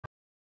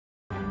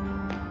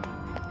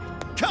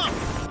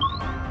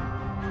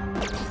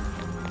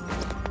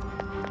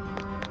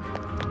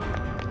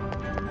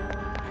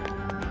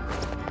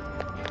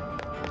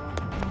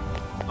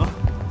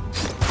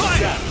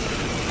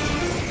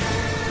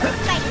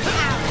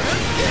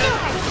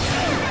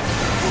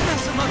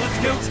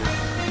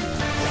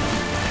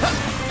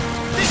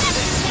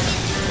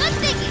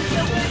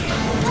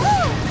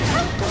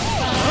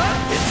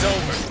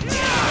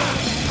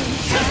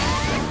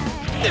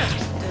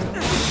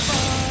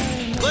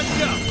let's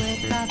go! We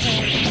can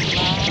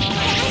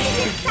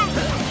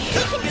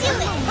do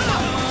it!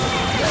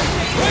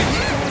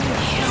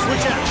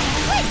 Switch out!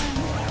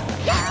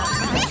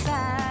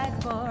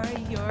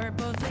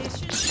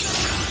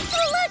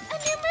 Oh look, a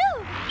new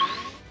move!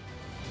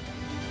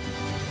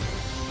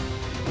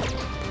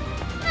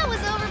 That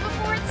was over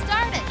before it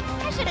started.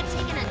 I should have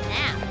taken a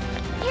nap.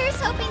 Here's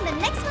hoping the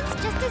next one's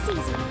just as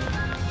easy.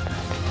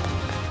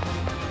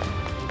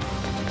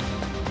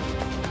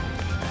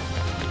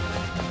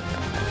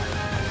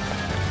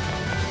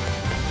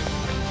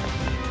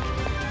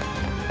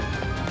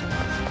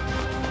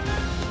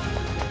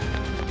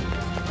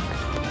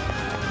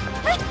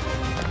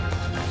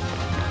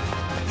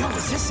 Yo,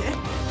 is this it?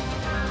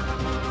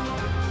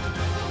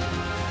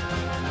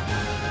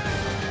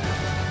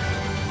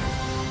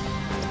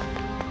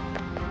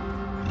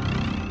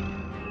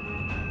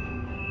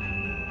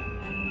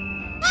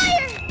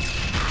 Fire!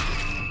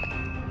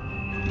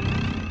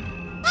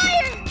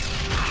 Fire!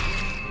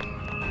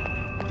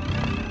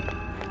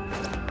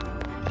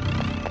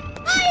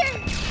 Fire!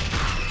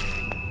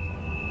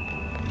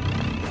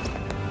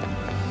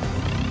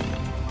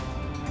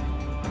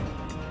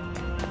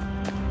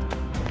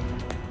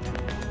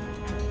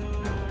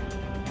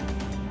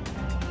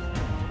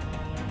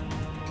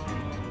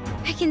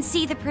 I can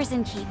see the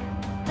prison keep,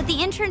 but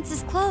the entrance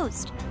is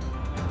closed.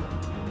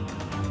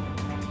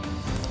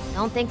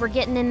 Don't think we're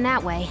getting in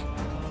that way.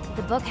 Did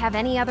the book have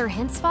any other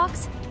hints,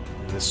 Fox?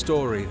 In the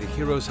story, the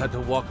heroes had to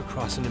walk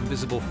across an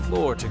invisible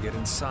floor to get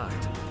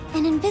inside.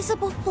 An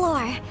invisible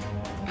floor.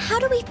 How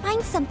do we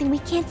find something we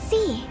can't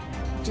see?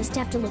 Just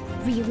have to look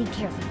really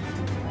carefully.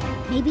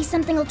 Maybe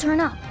something will turn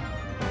up.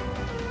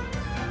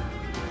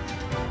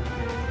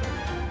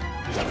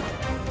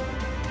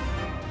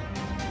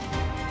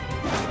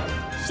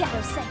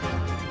 Shadow Cycle.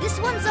 This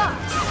one's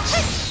ours.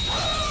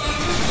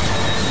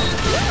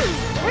 Ooh,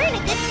 we're in a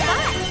good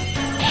spot.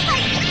 Oh my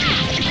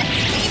god! Let's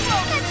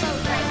steamroll that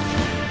those race.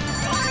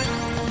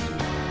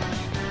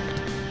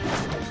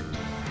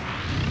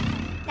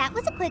 That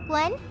was a quick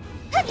one.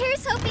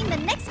 Here's hoping the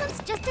next one's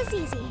just as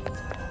easy.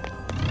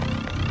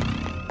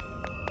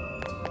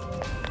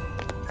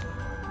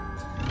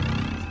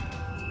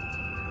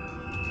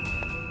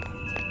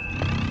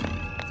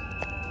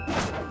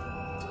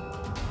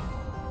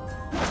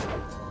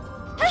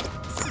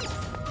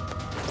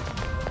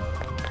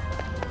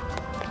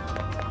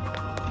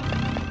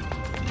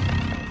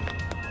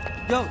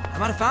 Yo, I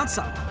might have found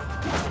something.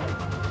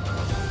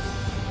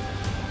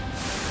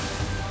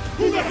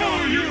 Who the hell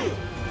are you?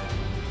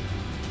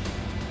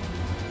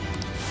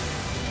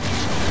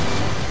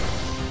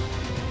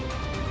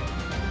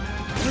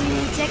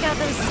 Check out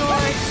those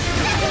swords.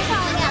 They're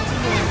calling out to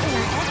you in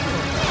our echo.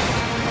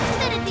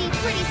 That'd be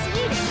pretty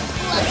sweet if you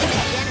plugged in the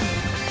enemy.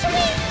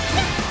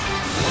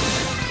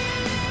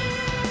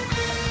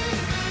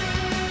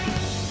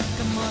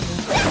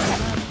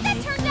 That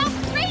turned out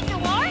great,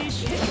 Noir!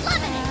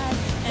 Loving it!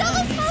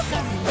 Solo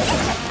focus!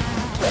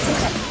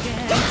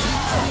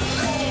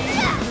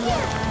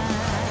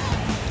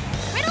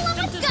 Riddle of a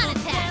gun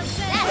attack!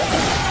 That's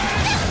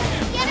it!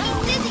 The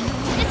enemy's dizzy!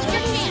 This is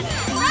your chance!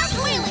 Start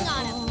wheeling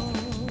on him!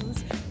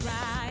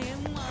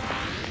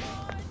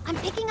 I'm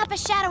picking up a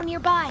shadow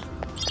nearby.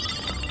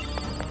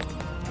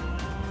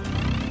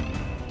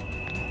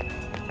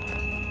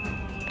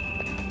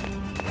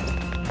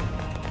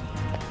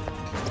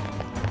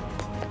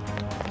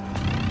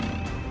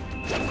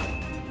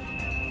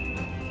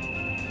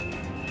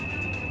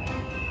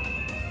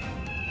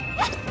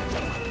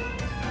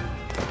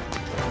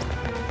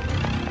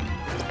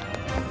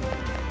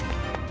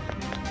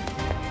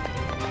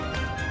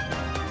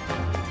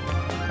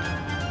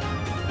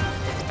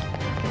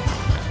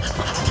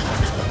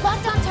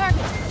 Locked on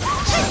target.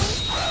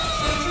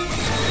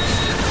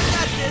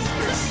 Got this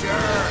for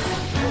sure.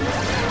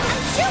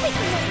 I'm sure we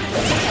can win.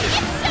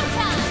 It's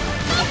showtime.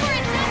 Go for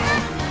it, Denver.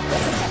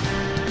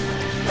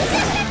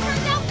 That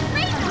turned out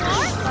great,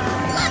 Noir.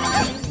 Love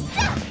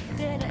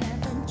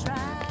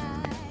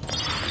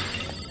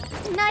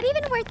it. Not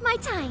even worth my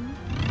time.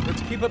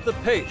 Let's keep up the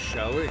pace,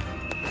 shall we?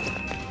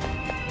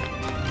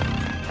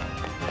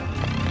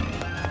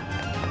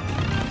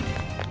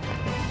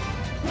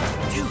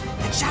 Dude,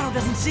 that shadow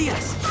doesn't see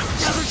us.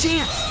 Now's our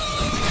chance.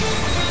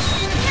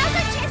 Now's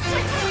our chance to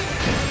attack.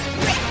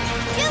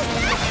 Use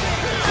that.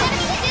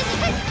 Enemy's dizzy.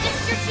 This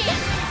is your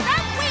chance.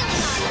 Start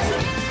wheeling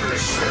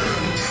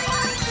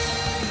on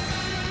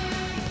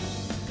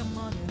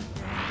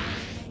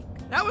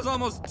him. That was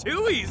almost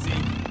too easy.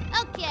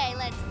 Okay,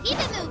 let's keep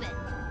it moving.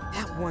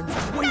 That one's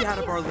way out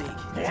of our league.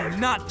 Do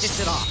not piss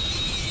it off.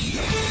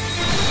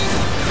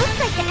 Looks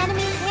like the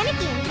enemy's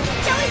panicking.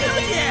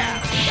 Hell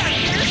yeah! Got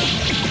this.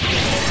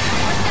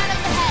 More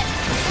shadows ahead.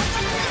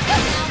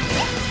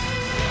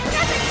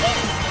 Another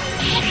chance.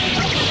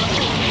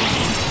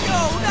 Yo,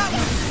 that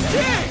was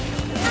sick!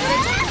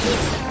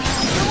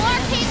 Noir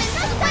came in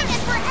this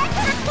second for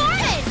extra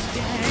carnage.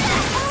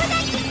 Where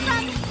that came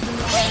from?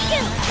 Please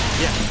do.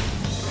 Yeah.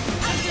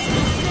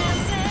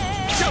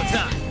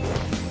 Showtime!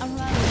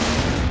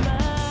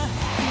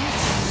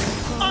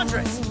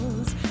 Andres!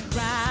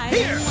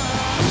 here!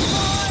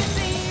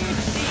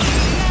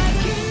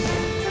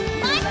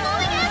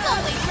 Mind-blowing as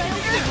always,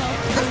 Joker!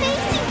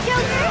 Amazing,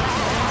 Joker!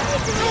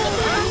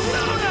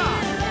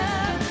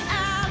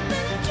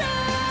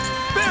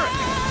 Barret!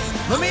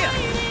 Lamia!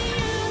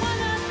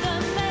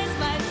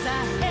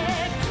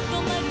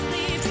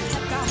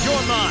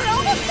 You're mine! We're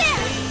almost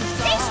there!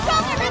 Stay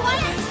strong, everyone!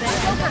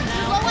 Joker,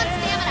 you're low on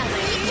stamina.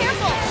 Be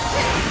careful!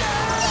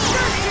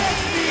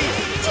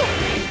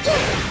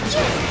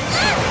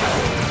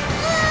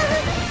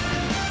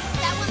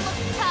 That one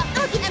looks tough.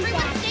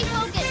 Everyone stay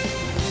focused.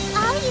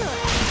 Are you?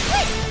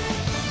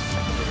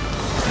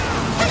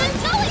 I'm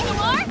going,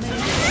 Noir!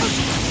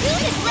 You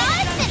can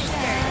ride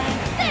Sinister!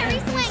 Very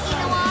swanky,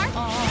 Noir!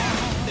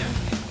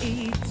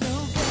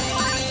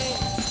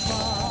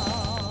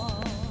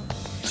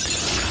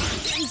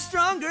 Getting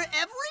stronger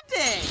every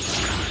day!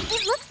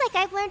 It looks like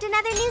I've learned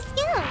another new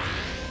skill.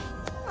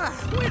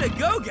 Way to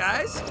go,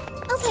 guys!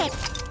 Okay.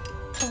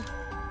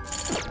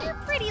 You're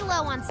pretty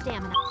low on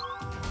stamina.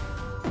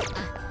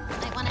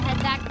 Might want to head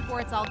back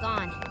before it's all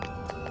gone.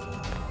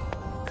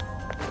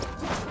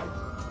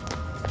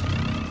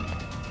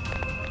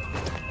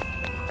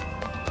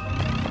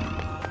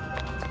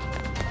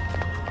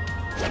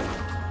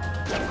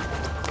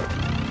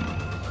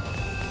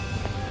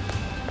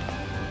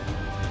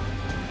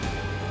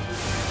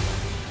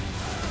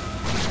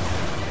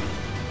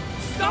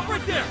 Stop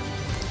right there!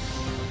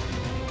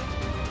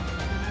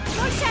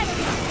 More shadows!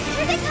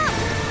 Here they come!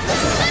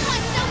 Good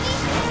one, Sophie!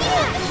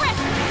 Feel the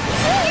pressure!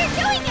 You're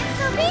doing it,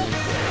 Sophie!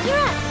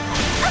 You're up!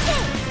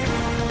 Okay!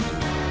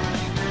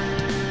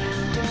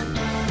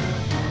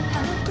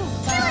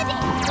 Melody!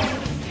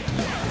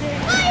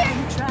 Fire!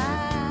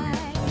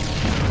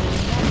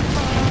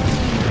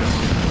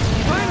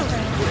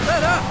 Finally!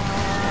 Let up!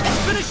 Let's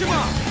finish him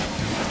off!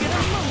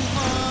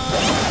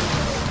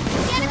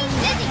 The enemy's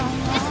busy!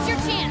 This is your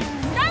chance!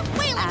 Start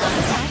wailing on them!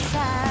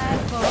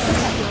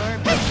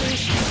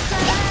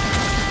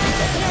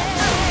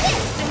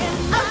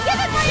 I'll give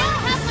it my all!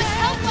 Don't have much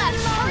health left!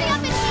 Hurry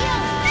up and heal!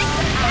 Make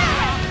some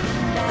power!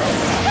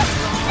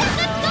 That's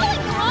not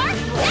going, Noir!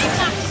 That's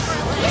not for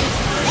a lead!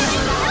 That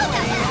didn't know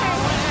that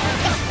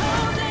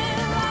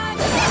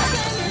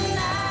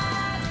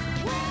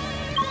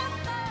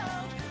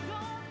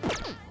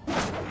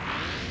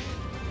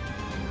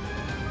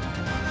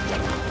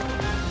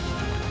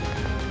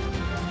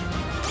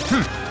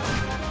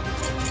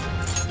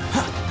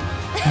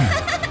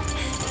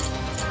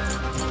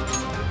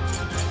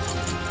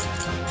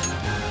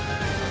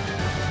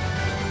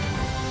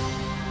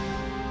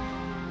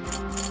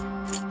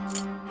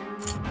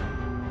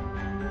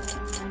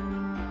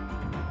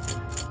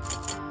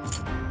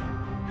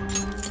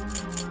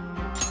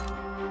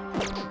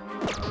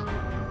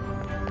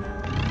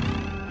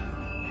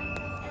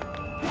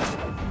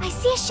I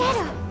see a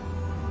shadow.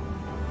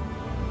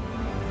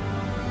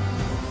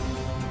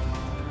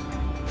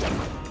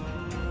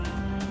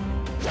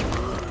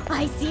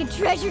 I see a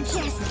treasure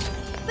chest.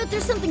 But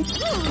there's something.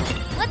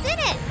 What's in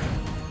it?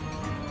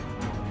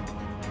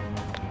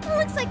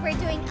 Looks like we're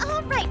doing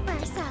all right for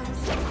ourselves.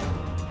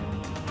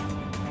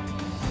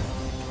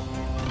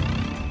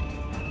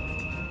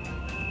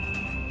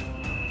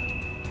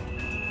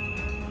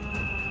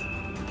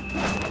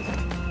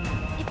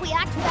 If we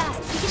act fast,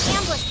 we can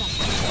ambush them.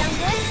 Sound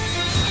good?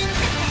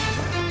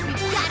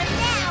 We've got him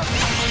now.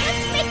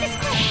 Let's make this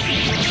quick.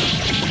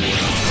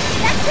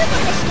 That's super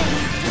mission.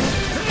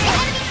 The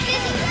enemy's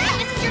busy.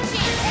 This is your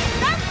chance.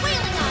 Start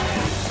wailing on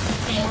him.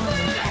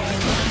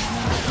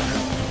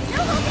 No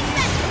holding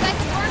back. You guys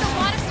have burned a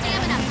lot of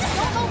stamina.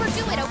 Don't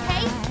overdo it,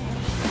 okay?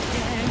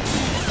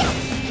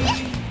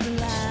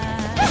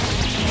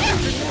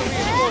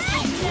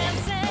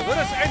 Let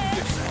us end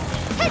this.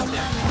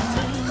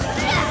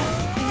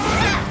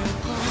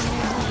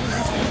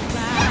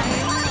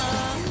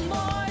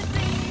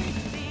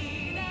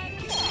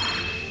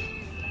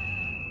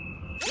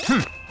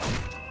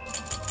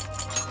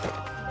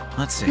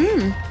 Let's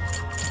see.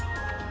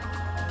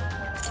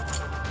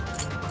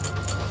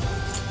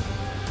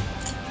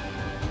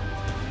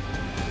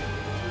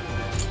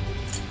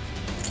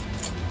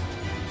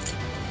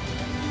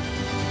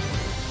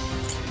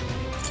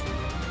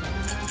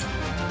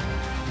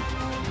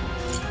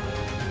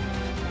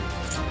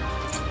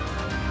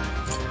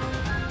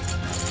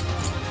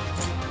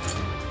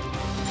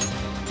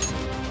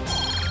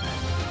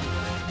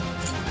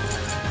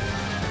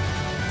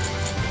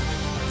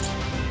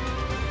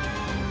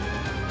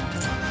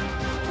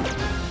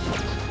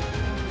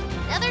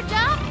 Another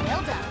job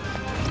well done.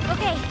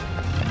 Okay.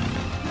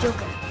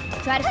 Joker,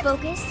 try to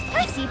focus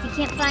and see if you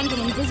can't find an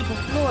invisible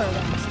floor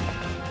around here.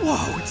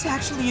 Whoa, it's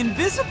actually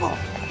invisible!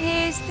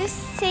 Is this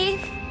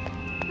safe?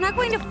 Not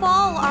going to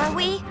fall, are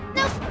we?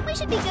 Nope, we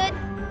should be good.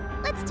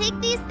 Let's take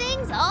these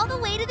things all the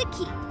way to the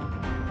keep.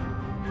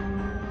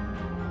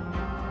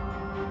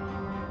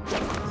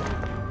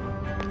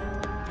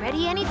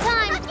 Ready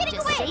anytime. Not getting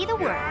Just away. say the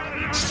word.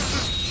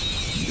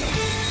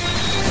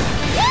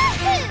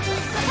 Yahoo!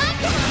 Come on,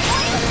 boys!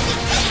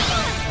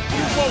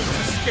 You won't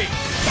escape.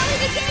 Don't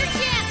even get your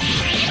chance!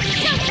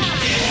 Showtime!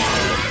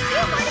 Just a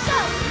few more to go!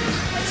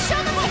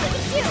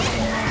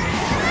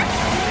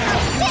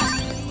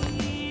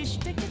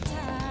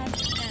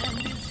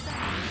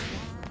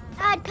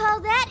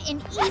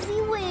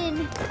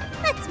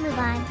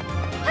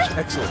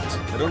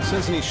 don't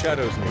sense any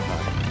shadows nearby.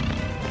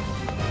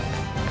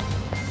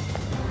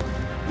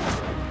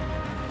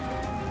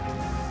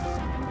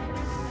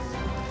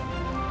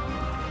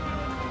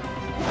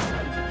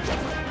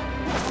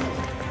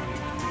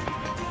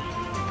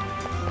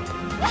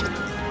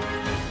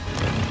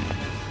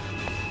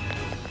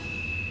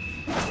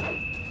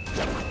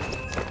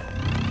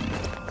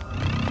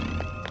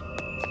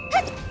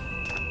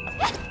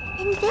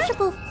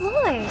 Invisible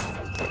floors.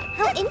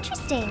 How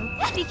interesting.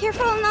 Be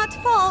careful not to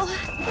fall.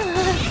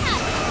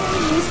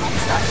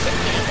 Stop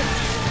shaking.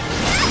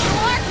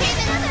 Or came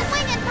in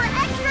swinging for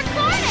extra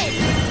carnage.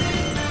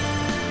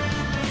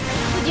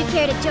 Would you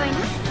care to join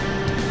us?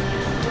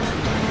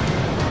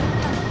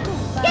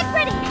 Get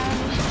ready!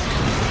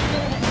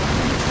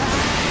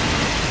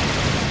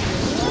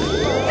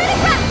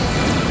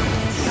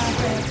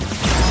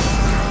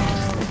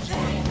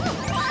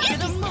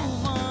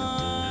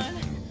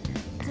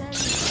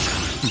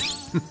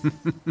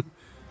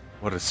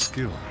 What a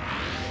skill.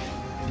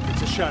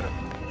 It's a shadow.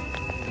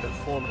 And a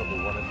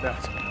formidable one at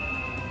that.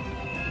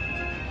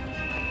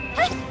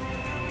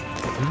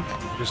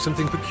 There's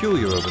something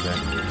peculiar over there.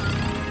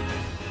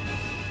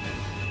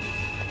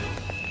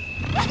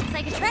 Looks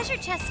like a treasure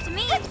chest to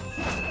me.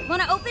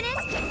 Wanna open it?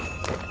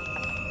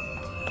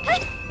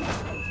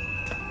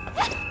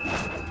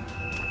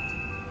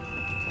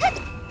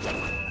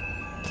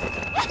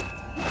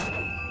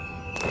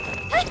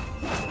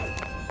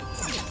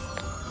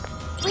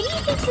 What do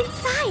you think's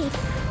inside?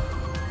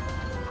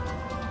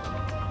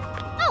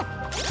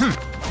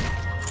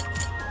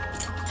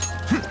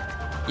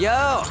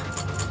 Yo!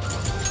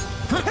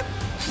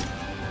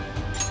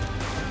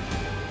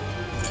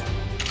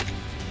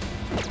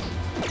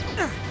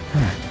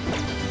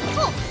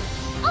 Cool.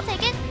 I'll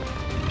take it.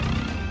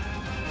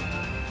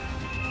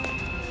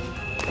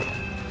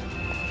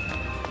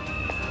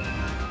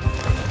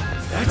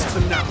 That's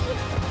them now.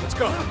 Let's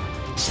go.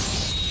 It's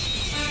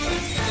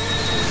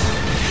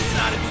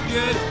not any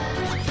good.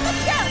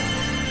 Let's go.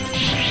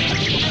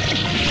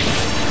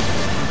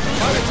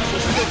 Pirates are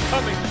still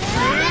coming.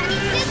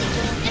 Enemy's busy.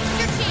 This is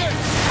your chance.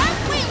 Start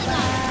wailing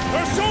on it.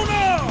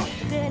 Persona!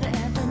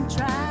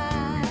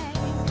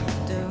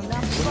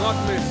 Will not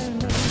miss.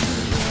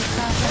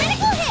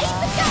 Critical hit.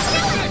 Let's go.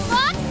 Killers,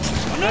 Fox.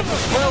 Never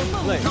well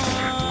played.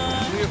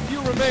 Only a few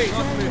remain.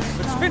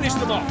 Let's finish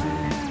them off.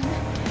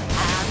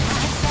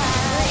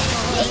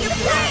 Take your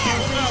fire.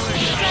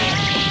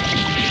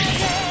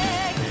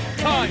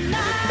 Time for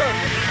the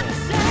curtain.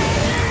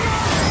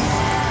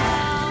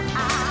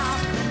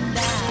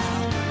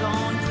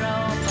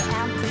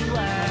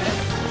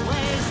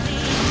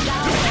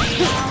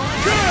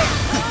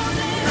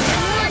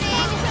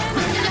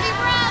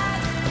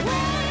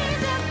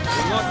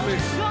 Will not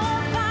miss.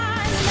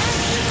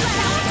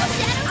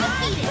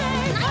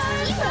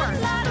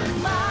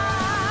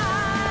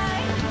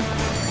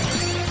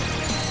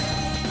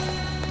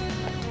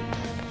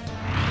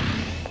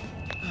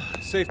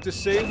 Safe to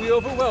say we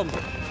overwhelmed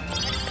them.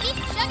 Keep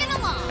chugging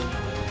along.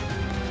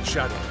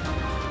 Shadow.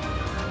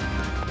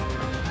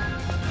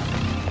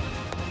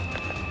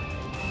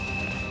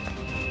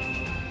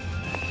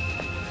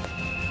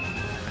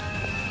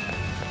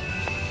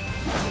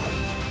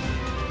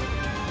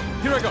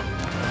 Here I go.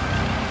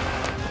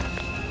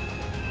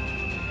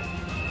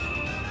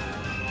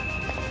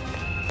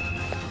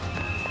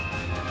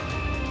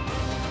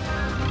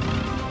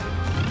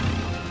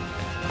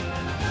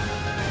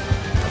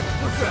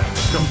 What's that?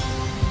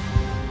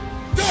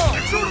 Dog!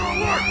 Shooter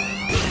alert!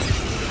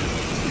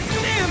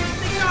 Damn!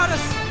 They got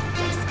us!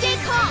 Stay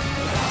calm.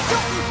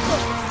 Don't lose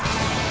focus.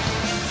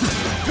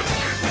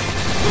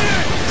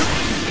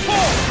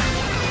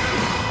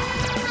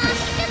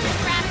 Just a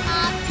crap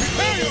off.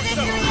 Maybe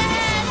victory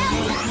ahead.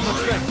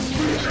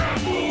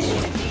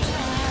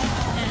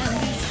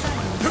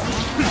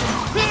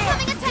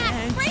 Incoming attack.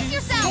 Brace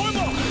yourself.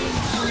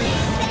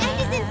 The end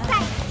is in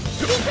sight.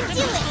 We can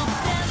do it.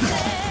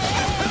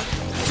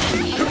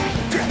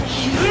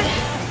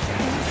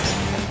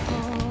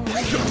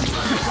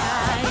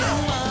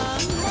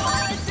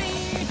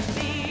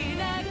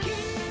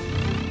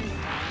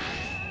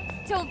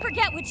 Don't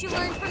forget what you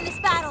learned from this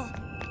battle.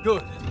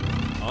 Good.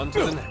 On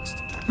to the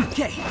next.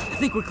 Okay, I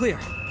think we're clear.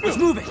 Let's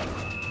move it!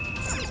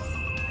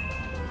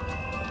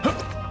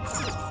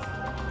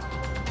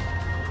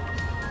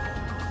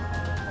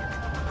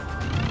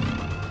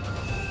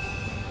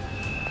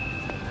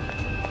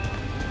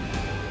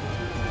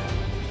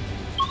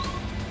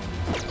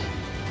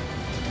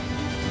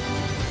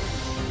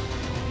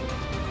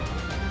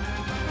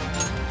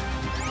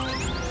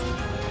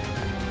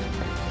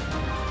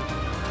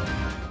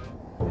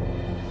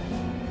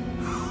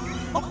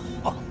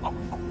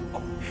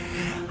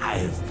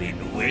 I've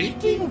been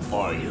waiting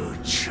for you,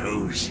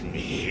 chosen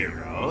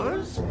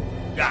heroes.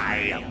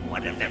 I am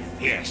one of the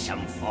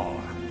fearsome four,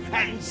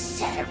 and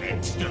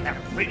servant to the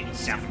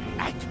Prince of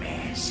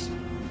Nightmares,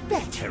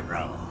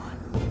 Betero.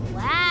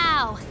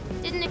 Wow.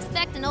 Didn't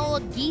expect an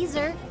old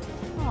geezer.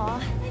 Aw,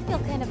 I feel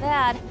kind of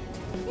bad.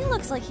 He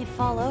looks like he'd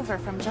fall over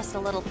from just a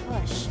little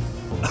push.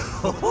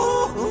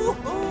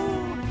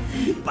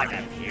 But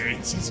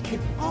appearances can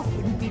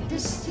often be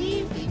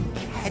deceiving,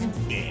 can't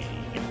they?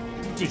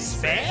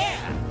 Despair!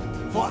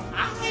 For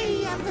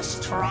I am the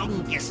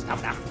strongest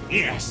of the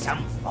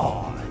fearsome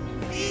four.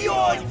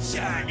 Your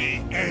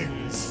journey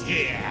ends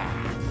here.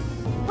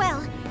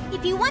 Well,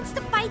 if he wants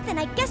to fight, then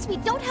I guess we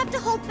don't have to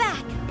hold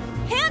back.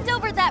 Hand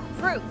over that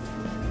proof.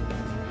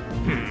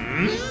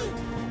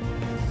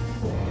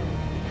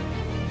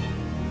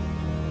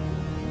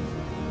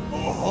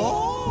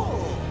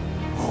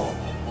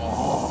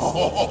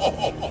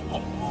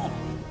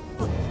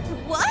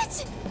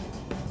 What?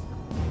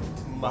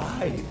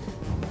 My,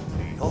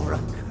 you're a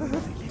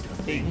curvy little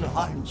thing,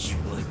 aren't you?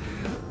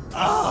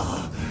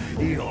 Ah,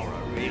 you're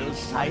a real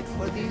sight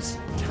for these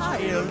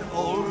tired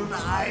old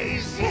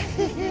eyes.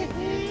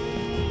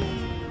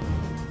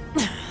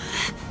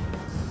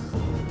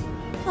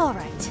 All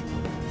right,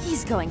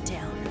 he's going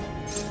down.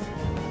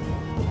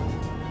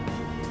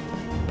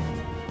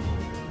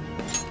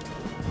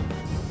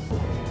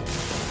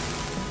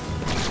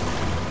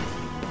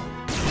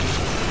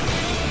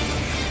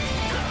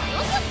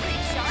 Those look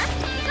pretty sharp.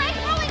 Try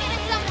throwing it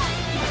at someone.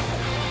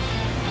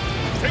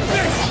 Take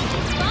this!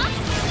 Fox,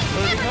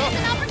 never miss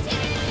an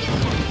opportunity to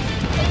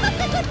keep up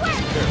the good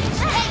work.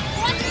 Hey,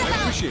 watch your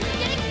mouth. appreciate it.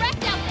 You're getting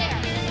wrecked out there.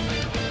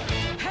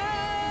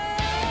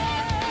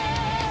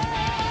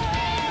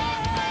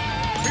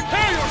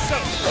 Prepare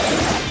yourself!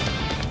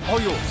 All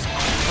yours.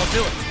 I'll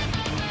do it.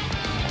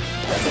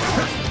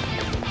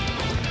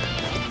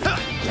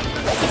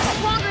 He's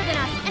stronger than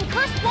us, and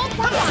Curse won't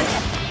work on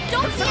him.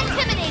 Don't be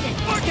intimidated.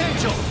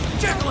 Archangel!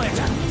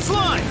 Jack-O-Lantern!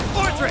 Slime!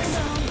 Orthrus!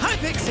 High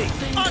Pixie!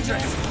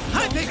 Andres!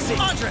 High Pixie!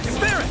 Andres!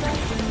 Spirit!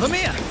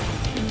 Lamia!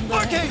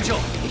 Archangel!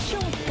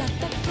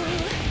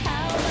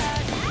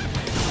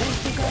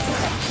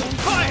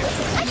 Fire!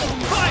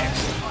 Fire!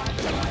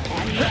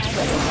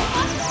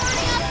 Fox is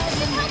burning up.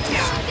 Just help him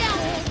calm down.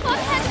 Fox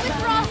has to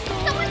withdraw.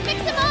 Someone fix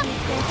him up.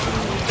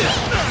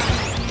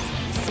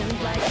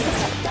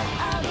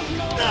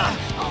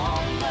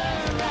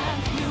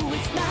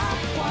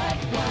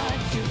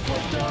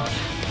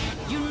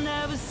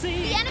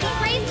 The enemy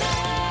raised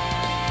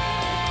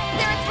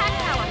their attack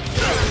power.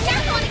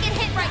 They're going to get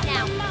hit right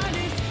now.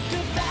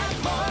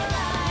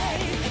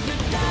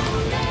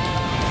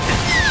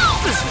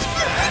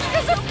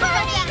 There's a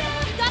burning.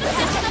 Gotta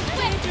catch him up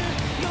quick.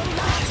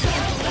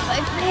 I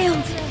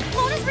failed.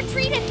 Clone has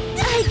retreated.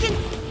 I can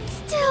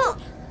still...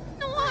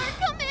 Noir,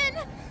 come in.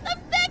 I'm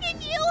begging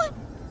you.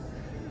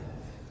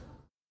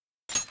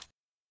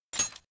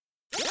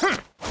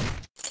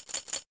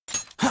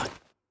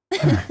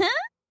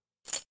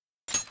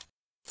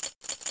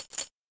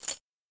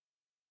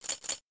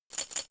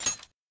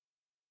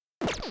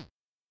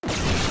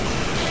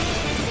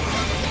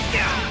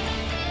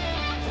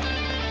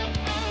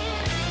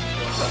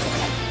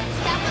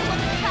 That one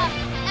looks tough.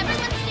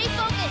 Everyone stay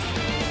focused.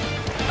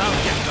 I'll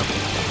get them.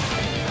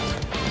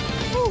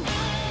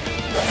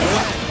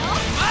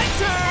 My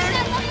turn!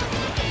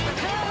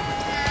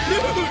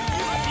 Dude, you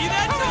see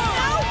that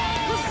now?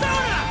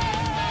 Persona!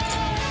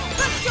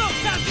 Let's go,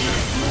 Captain!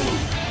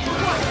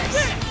 What's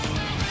this?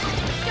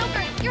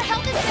 Joker, your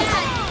health is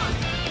bad.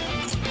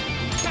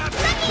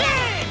 Captain!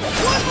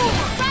 One more!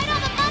 Right on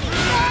the money,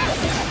 sir.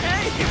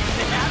 Hey,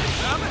 they have it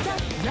coming.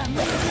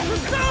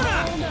 Persona!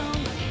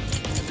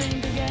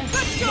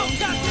 Let's go,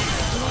 Captain!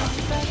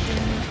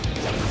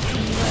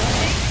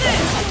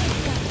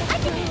 I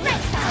can be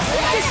ready.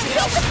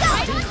 Go,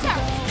 right on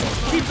target.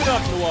 Keep it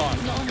up, Noir.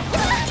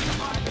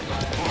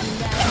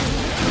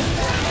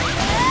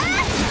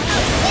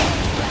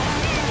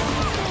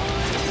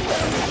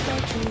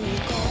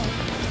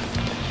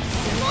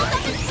 Hold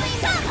up and scream.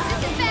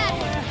 This is bad.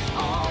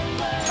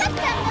 Trust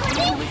that,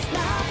 Melody.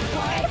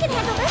 You can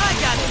handle this. I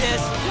got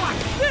this!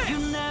 Watch this!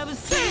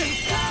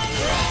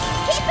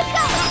 Keep it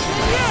going.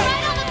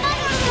 Right on the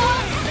money, sir.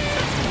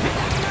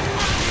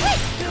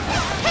 Wait.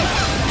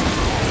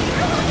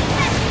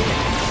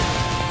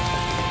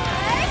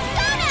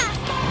 Persona!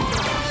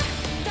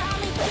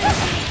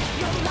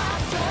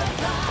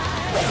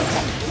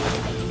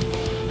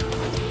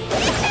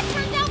 This had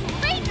turned out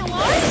great,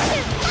 Noir.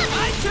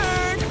 My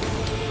turn!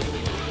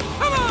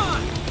 Come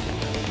on!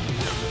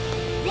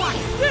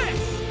 Watch this!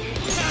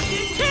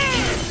 Captain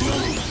King!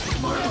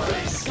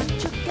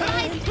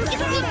 Guys, it's weak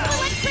to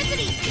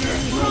electricity.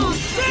 Strong.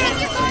 Get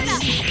your guard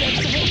up.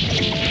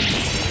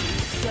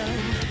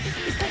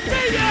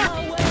 See ya!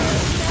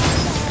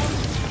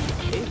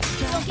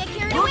 Don't get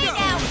carried away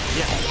now.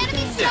 The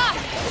enemy's stopped.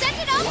 Send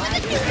it out with a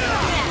nuclear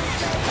blast.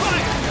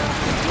 Fire!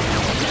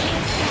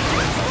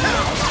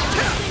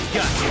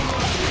 Gotcha!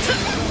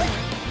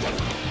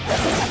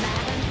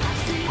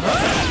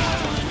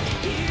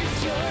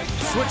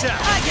 Switch out!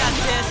 I got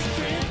this!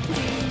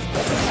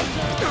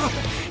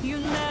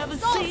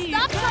 Soul,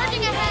 stop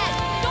charging ahead.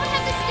 Don't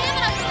have the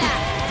stamina for that.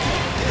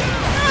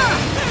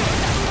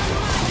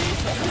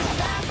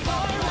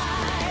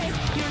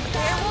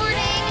 Fair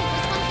warning.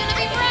 This one's gonna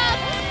be rough.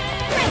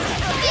 Great.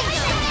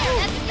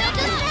 That's still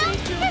just now.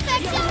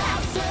 Perfecto.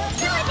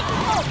 Now I think.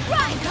 Oh,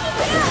 right. Keep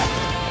it up.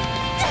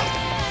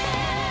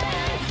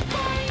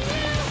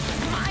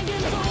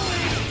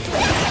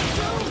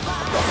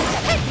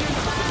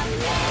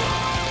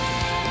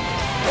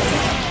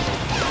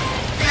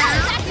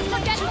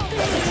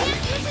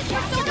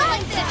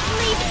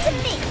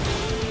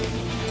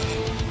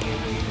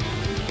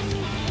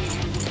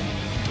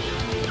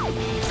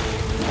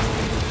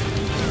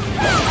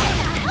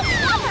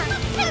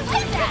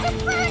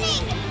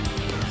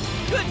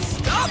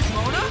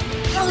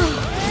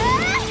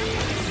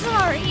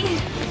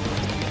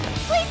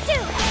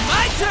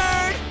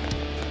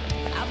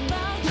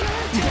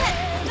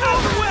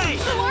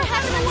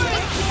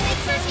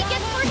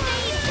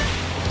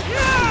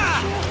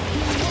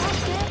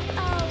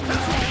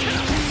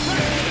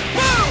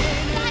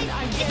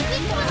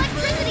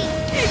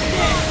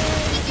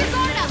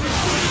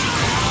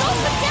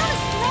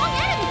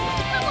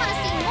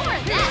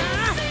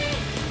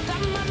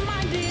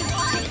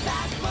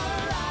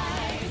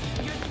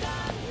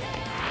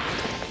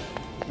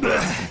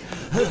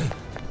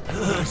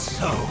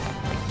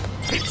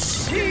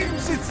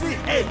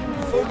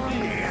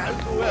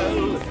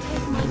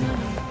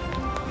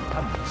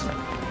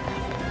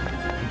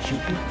 you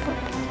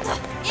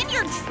eat? In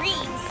your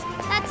dreams!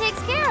 That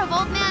takes care of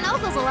Old Man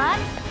Oglesalot.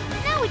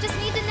 Now we just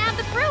need to nab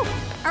the fruit.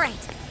 All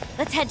right,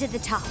 let's head to the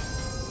top.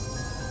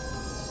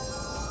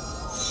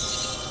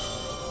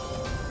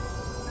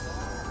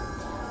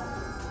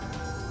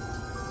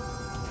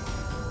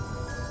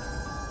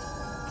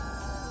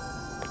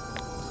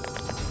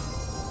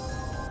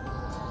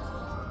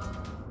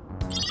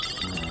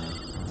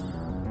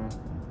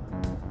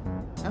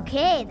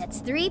 Okay,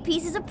 that's 3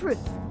 pieces of proof.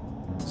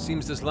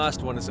 Seems this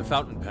last one is a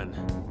fountain pen.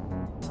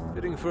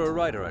 Fitting for a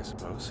writer, I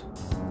suppose.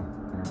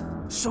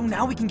 So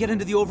now we can get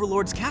into the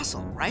Overlord's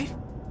castle, right?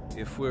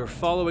 If we're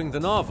following the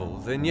novel,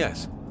 then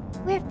yes.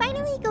 We're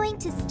finally going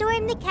to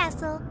storm the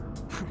castle.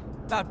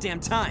 About damn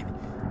time.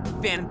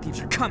 Phantom thieves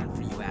are coming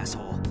for you,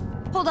 asshole.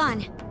 Hold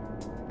on.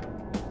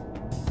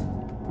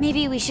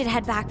 Maybe we should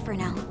head back for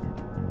now.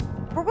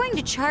 We're going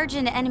to charge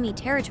into enemy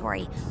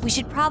territory. We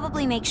should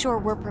probably make sure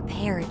we're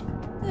prepared.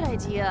 Good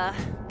idea.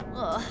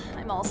 Ugh,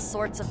 I'm all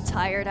sorts of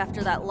tired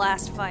after that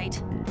last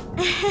fight.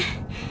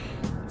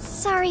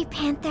 Sorry,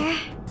 Panther.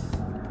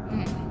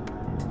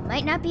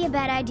 Might not be a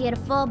bad idea to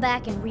fall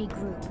back and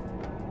regroup.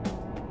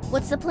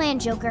 What's the plan,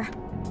 Joker?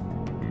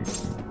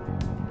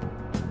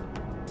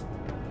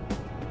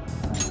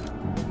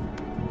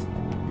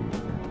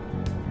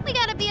 We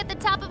gotta be at the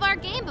top of our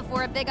game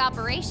before a big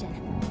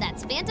operation.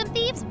 That's Phantom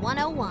Thieves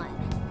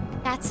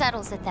 101. That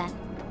settles it then.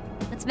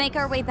 Let's make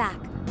our way back.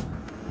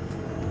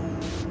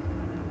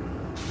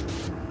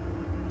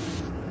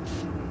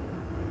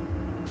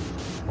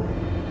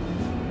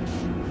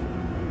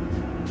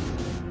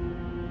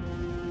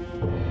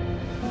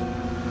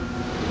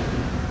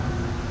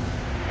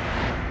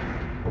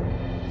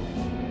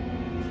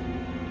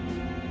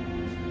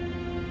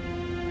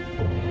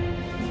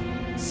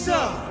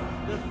 So,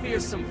 the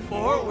fearsome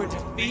four were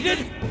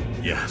defeated?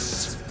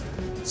 Yes.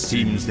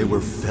 Seems they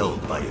were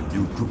felled by a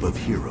new group of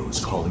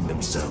heroes calling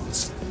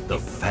themselves the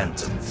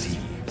Phantom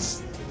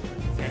Thieves.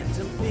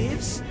 Phantom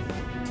Thieves?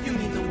 You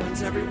mean the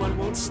ones everyone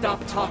won't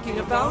stop talking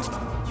about?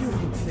 You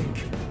don't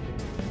think...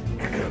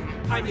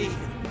 I mean,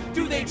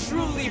 do they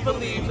truly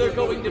believe they're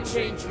going to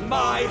change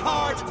my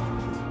heart?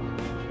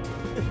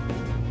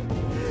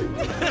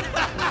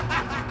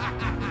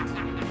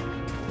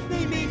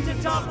 They mean to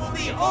topple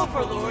the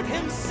Overlord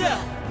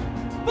himself!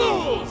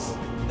 Fools!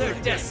 They're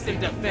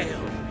destined to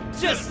fail,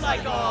 just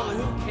like all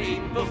who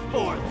came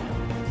before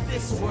them.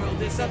 This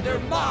world is under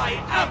my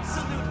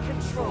absolute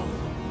control.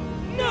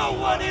 No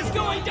one is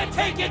going to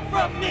take it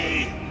from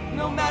me!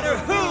 No matter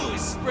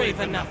who's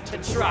brave enough to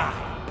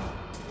try.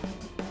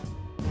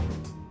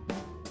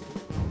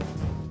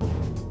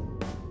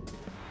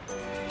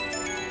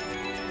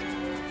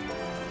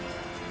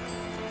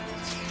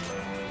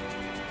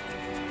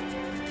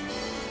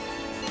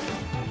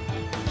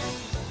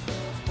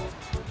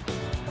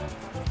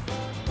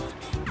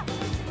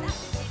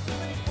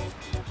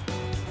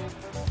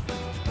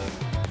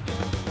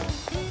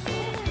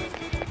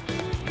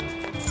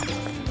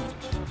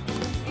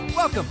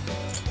 Welcome.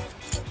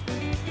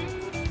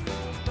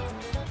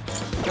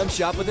 Come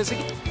shop with us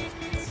again.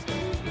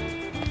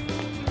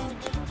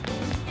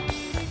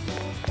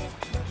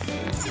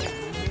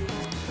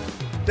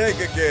 Take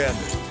again.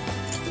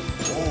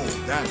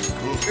 Oh, that's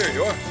good. Here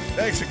you are.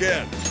 Thanks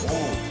again.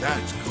 Oh,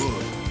 that's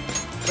good.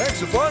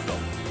 Thanks a bundle.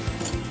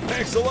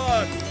 Thanks a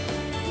lot.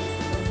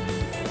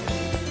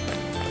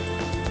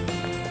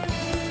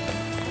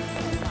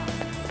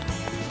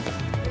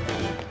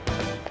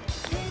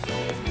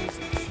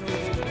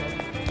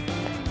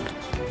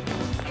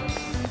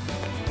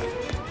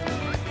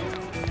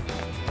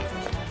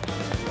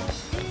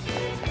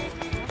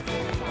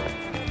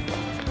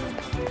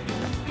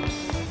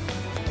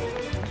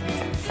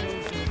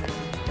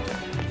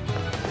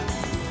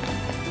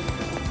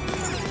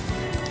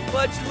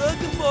 What you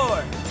looking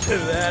for?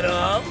 That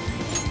all?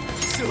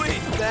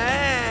 Sweet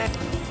thanks.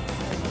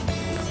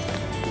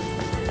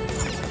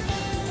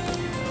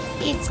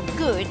 It's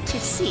good to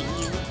see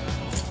you.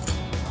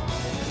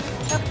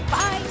 The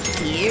fine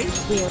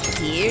years will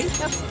hear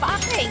the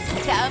fine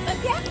come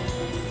again.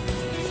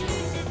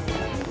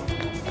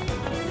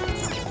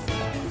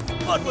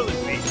 What will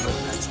it be?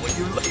 That's what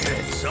you look at.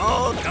 It's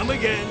all come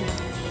again.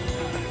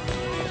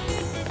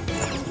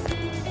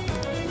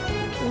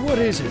 What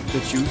is it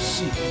that you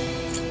see?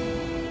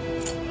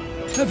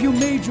 Have you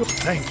made your...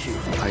 Thank you.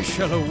 I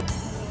shall...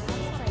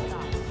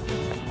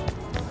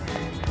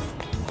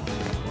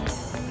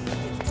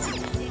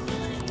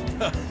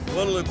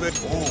 What'll it be?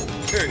 Oh,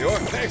 here you are.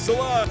 Thanks a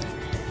lot.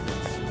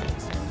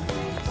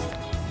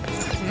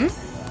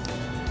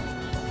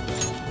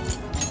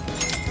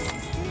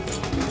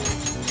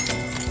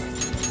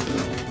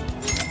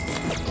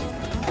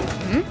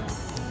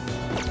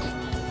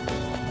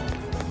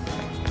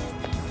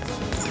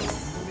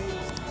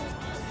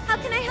 How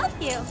can I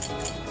help you?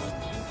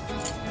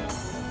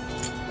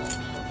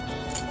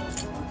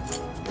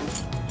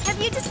 Have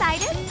you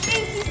decided?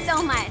 Thank you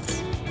so much.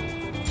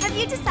 Have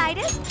you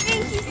decided?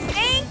 Thank you.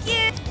 Thank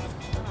you.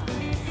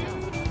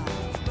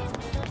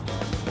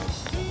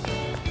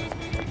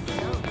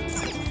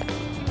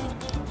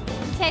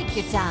 Take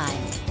your time.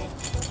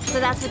 So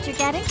that's what you're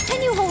getting?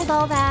 Can you hold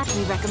all that?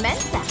 We recommend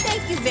that.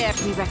 Thank you very.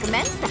 We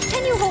recommend that.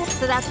 Can you hold?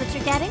 So that's what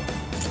you're getting?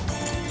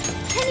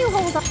 Can you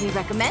hold all? We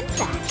recommend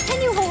that.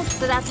 Can you hold?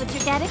 So that's what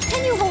you're getting?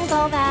 Can you hold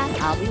all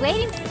that? I'll be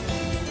waiting.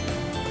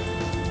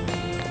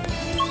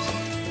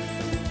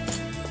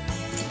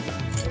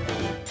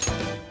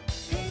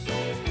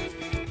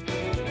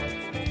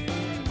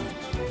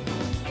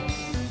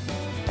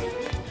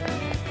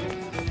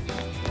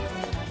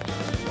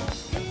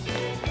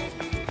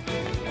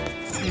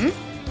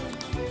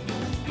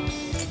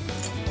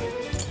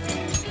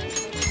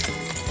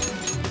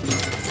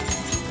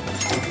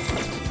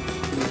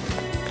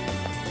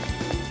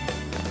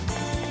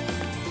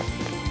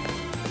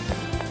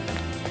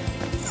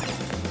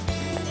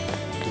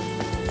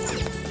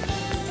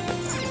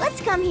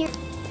 Let's come here.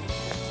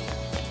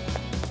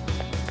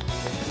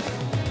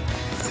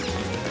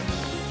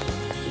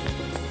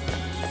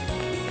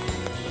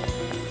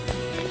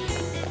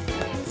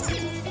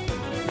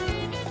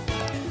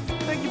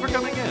 Thank you for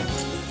coming in.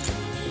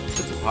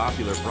 It's a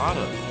popular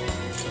product.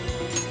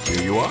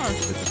 Here you are.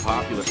 It's a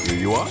popular. Here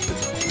you are.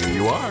 Here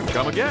you are.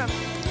 Come again.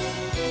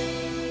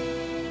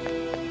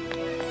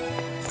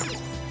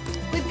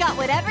 We've got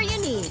whatever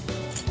you need.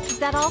 Is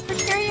that all for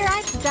Carrier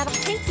Ice? Is that all?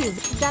 Thank you.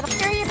 Is that all?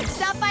 Carrier?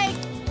 Stop by.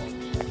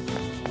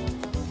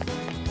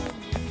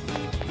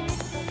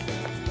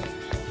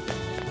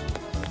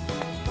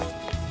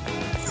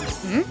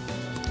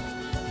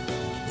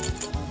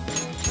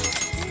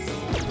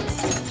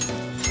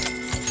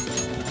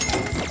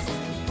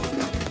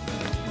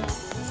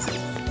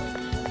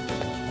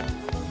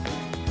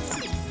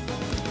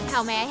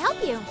 How may I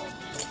help you?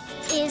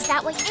 Is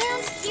that what?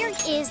 And here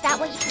is that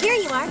what? Here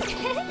you are.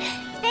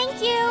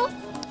 Thank you.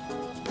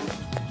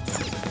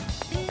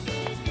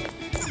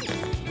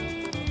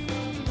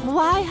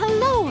 Why,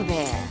 hello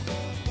there.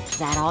 Is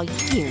that all you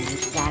hear?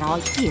 Is that all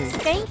you hear?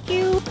 Thank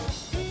you.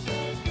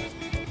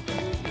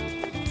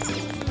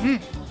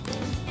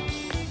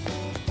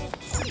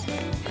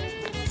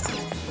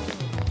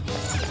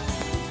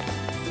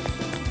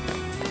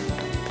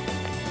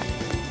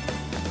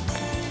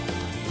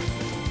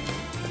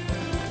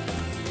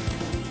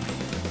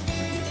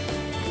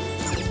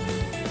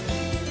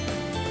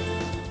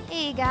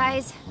 Hey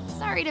guys,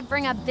 sorry to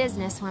bring up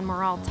business when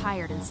we're all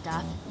tired and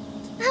stuff.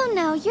 Oh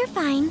no, you're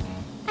fine.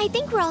 I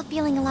think we're all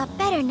feeling a lot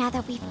better now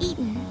that we've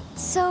eaten.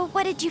 So,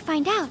 what did you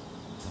find out?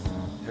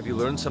 Have you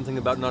learned something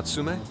about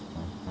Natsume?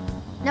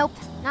 Nope,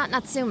 not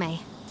Natsume.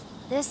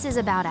 This is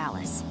about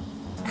Alice.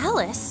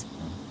 Alice?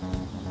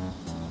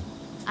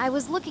 I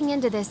was looking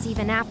into this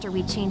even after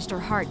we changed her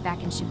heart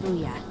back in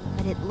Shibuya,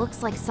 but it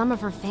looks like some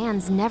of her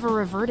fans never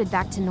reverted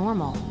back to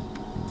normal.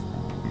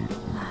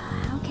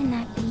 How can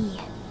that be?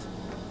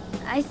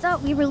 I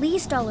thought we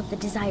released all of the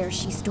desires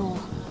she stole.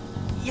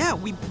 Yeah,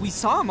 we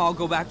saw them all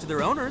go back to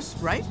their owners,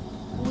 right?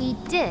 We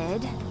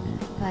did,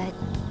 but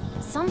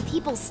some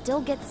people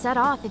still get set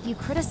off if you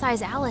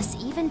criticize Alice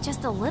even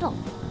just a little.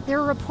 There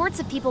are reports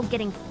of people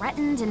getting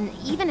threatened and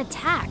even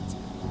attacked.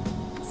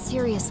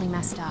 Seriously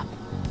messed up.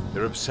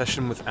 Their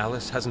obsession with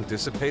Alice hasn't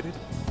dissipated?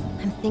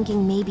 I'm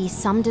thinking maybe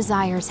some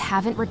desires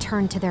haven't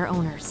returned to their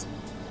owners.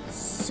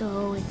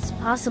 So it's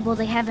possible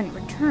they haven't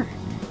returned.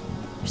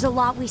 There's a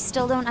lot we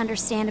still don't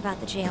understand about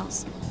the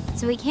jails,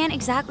 so we can't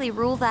exactly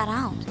rule that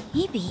out.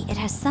 Maybe it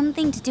has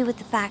something to do with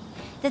the fact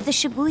that the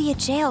Shibuya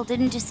jail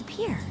didn't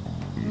disappear.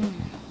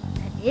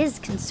 That is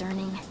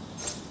concerning.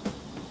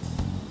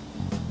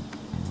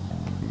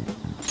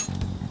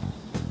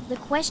 The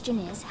question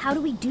is, how do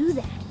we do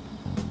that?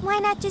 Why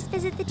not just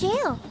visit the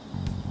jail?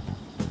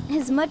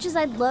 As much as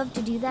I'd love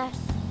to do that,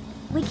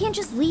 we can't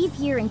just leave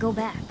here and go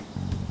back.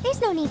 There's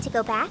no need to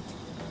go back.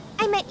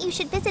 I meant you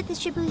should visit the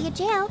Shibuya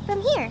jail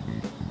from here.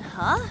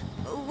 Huh?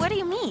 What do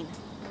you mean?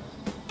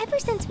 Ever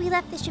since we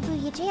left the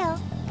Shibuya jail,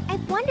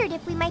 I've wondered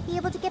if we might be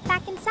able to get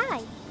back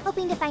inside.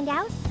 Hoping to find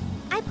out,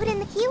 I put in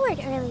the keyword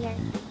earlier.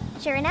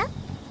 Sure enough,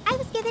 I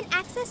was given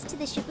access to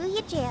the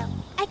Shibuya jail.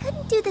 I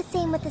couldn't do the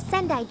same with the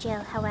Sendai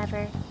jail,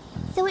 however.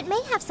 So it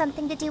may have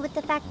something to do with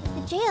the fact that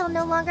the jail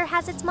no longer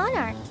has its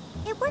monarch.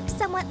 It works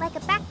somewhat like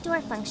a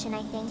backdoor function,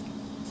 I think.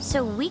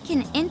 So we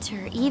can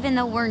enter even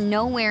though we're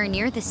nowhere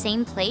near the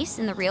same place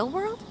in the real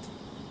world?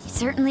 We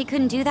certainly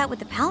couldn't do that with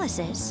the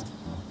palaces.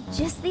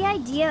 Just the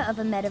idea of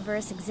a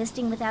metaverse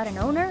existing without an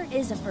owner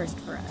is a first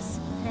for us.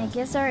 I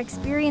guess our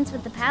experience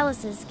with the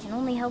palaces can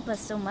only help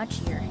us so much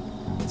here.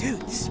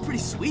 Dude, this is pretty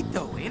sweet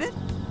though, ain't it?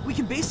 We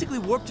can basically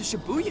warp to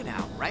Shibuya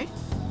now, right?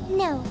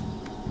 No.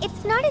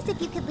 It's not as if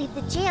you could leave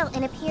the jail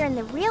and appear in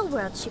the real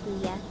world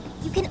Shibuya.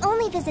 You can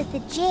only visit the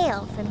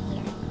jail from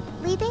here.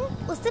 Leaving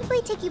will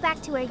simply take you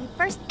back to where you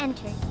first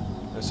entered.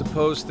 I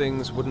suppose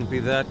things wouldn't be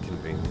that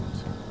convenient.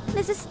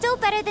 This is still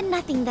better than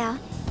nothing, though.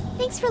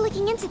 Thanks for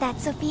looking into that,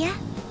 Sophia.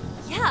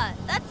 Yeah,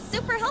 that's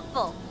super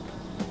helpful.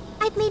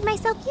 I've made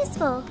myself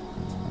useful.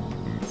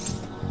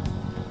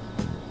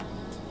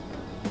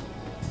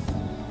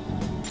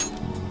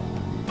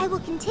 I will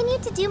continue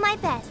to do my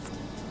best.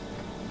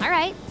 All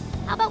right,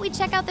 how about we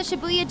check out the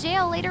Shibuya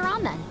jail later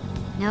on then?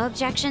 No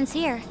objections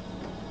here.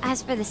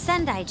 As for the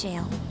Sendai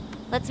jail,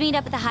 Let's meet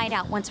up at the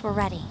hideout once we're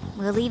ready.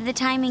 We'll leave the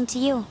timing to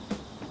you.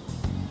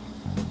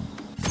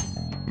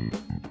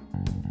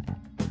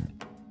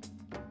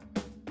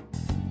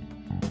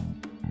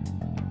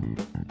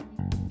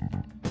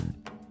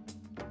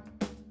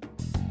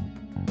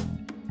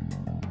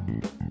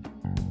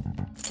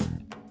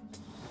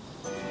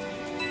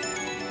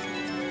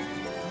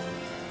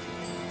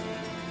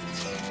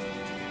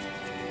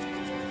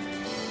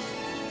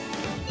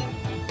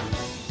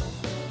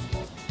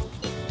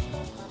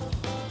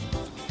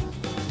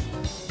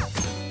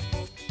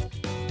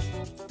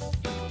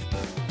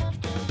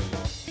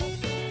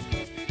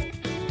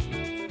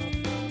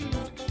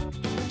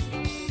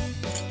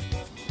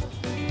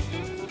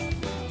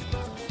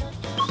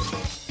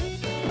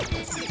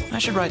 I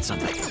should write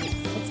something.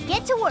 Let's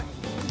get to work.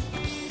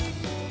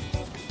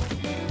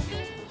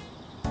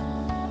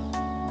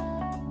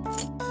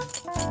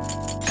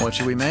 What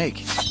should we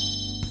make?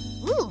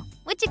 Ooh,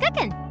 what you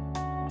cooking?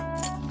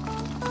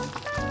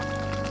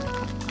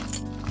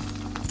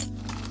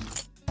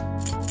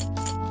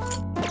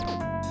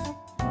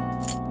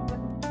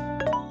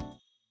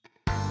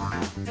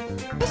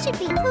 This should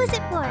be. Who's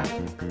it for?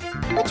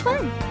 Which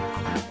one?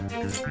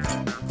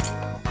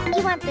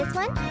 You want this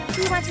one?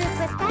 Do you want to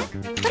equip that?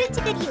 Put it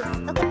to good use.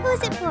 Okay,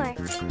 who's it for?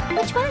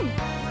 Which one?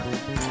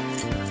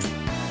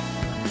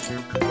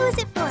 Who's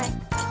it for?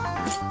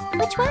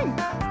 Which one?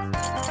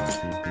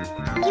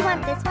 You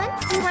want this one?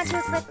 Do you want to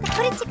equip that?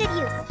 Put it to good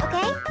use,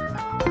 okay?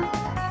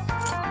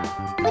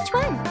 Which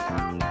one?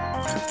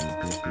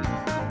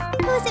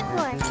 Who's it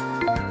for?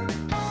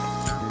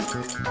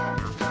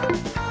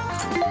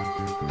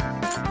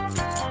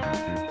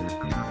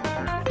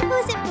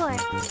 Who's it for?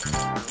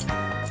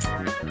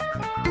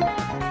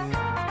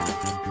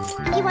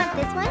 You want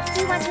this one?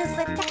 Do you want to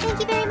equip that? Thank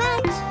you very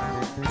much.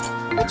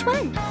 Which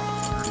one?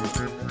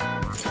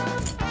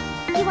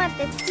 You want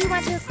this? Do you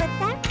want to equip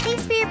that?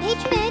 Thanks for your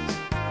patronage.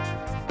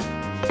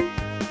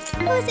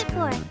 Who's it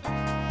for?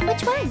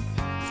 Which one?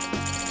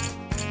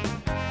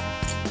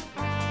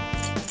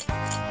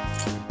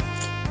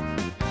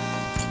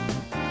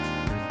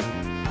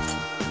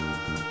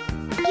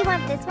 You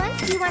want this one?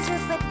 Do you want to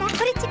equip that?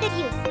 Put it to good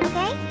use,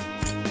 okay?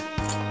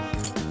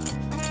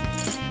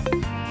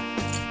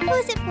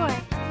 Who's it for?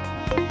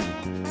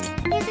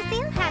 There's a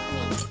sale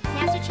happening.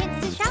 Now's your chance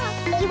to shop.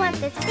 You want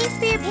this? Thanks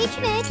for your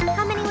patronage.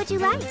 How many would you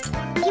like?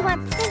 You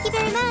want this? Thank you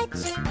very much.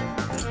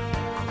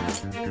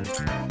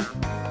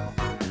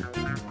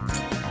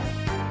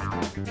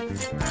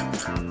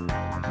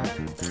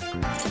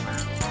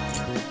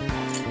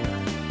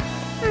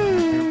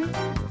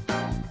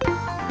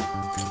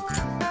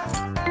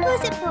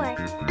 Who's it for?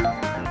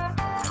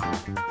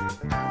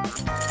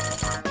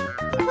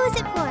 Who's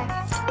it for?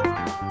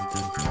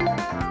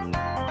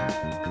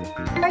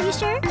 Are you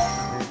sure?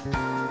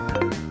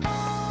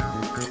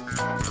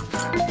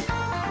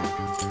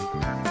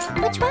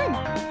 Which one?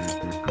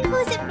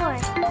 Who's it for?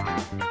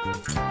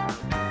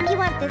 You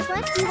want this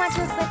one? Do you want to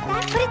equip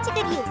that? Put it to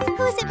good use.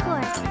 Who's it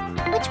for?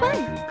 Which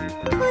one?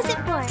 Who's it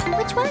for?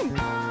 Which one?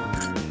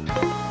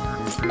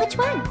 Which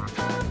one?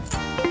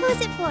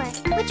 Who's it for?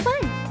 Which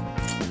one?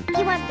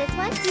 You want this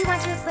one? Do you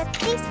want to equip?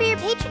 Thanks for your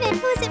patronage.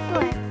 Who's it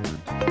for?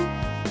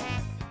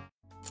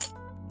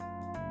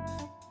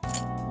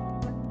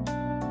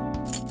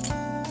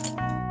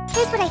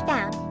 Here's what I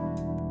found.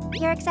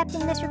 You're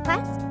accepting this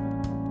request?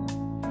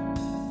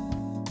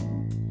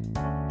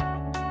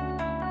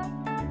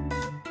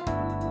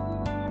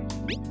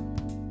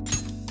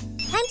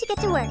 Time to get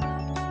to work.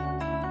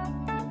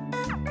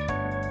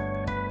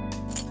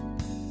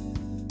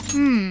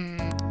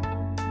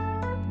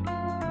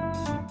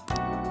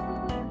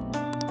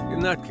 In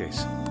that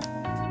case,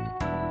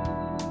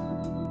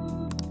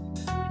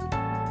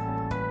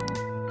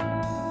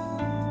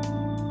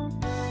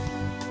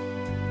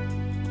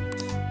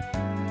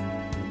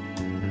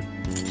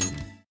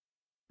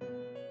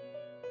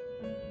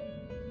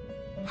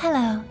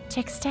 Hello,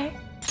 trickster.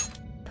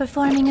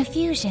 Performing a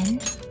fusion?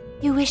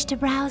 You wish to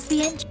browse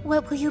the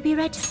What will you be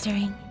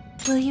registering?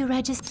 Will you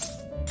register?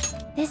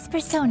 This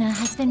persona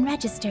has been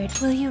registered.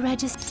 Will you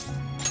register?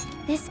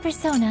 This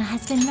persona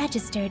has been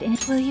registered in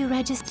Will you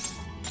register?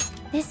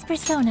 This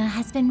persona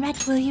has been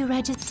Will you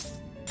register?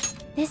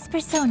 This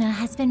persona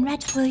has been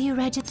Will you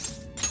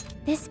register?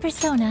 This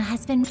persona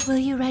has been Will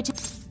you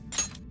register?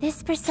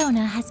 This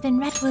persona has been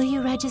Will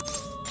you register?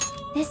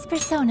 This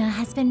persona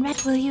has been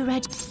Will you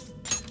register?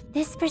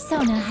 This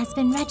persona has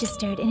been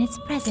registered in its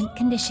present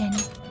condition.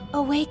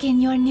 Awaken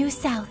your new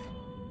self.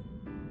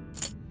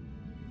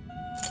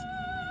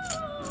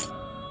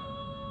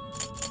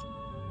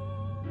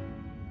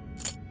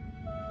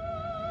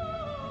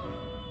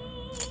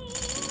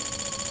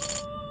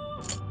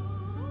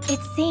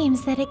 It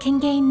seems that it can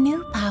gain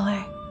new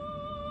power.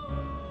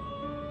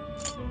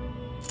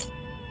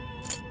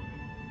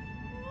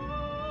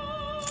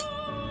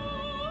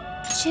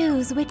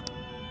 Choose which...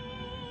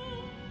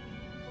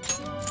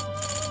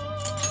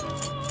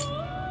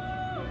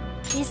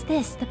 Is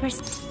this the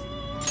person?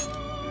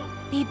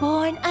 Be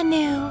born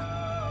anew.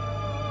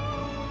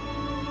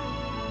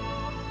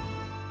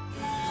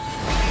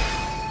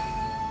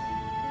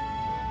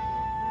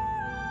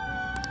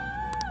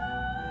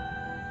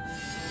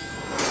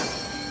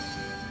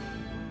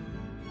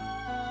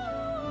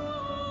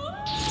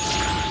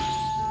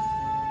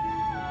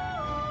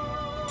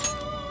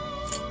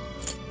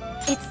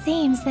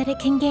 seems that it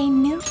can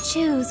gain new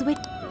choose which...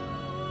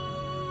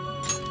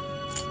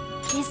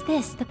 Is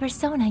this the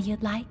persona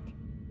you'd like?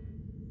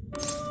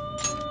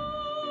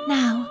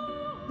 Now,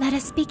 let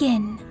us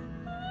begin.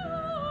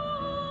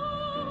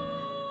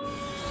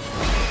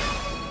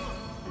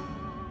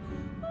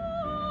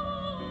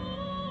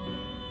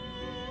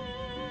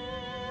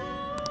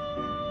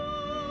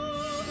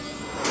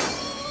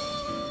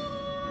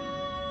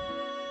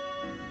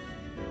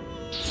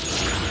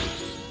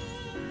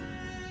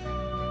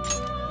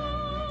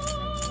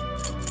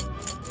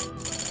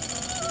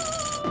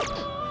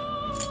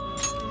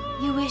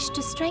 You wish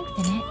to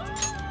strengthen it?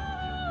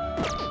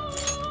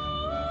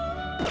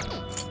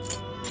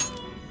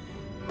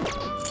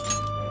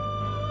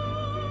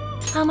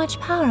 How much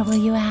power will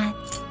you add?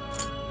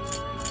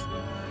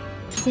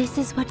 This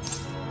is what...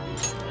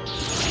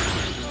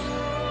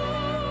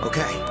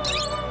 Okay.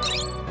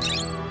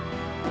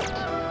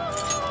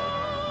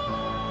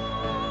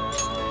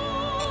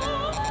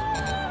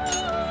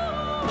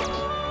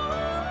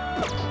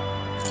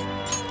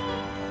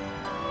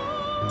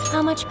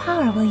 How much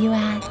power will you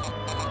add?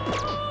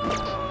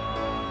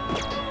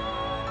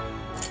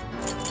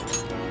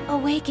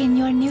 Awaken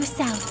your new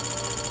self.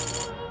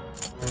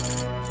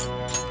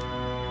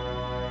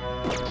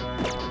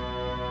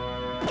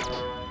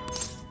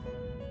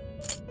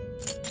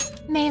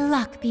 May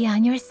luck be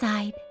on your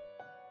side.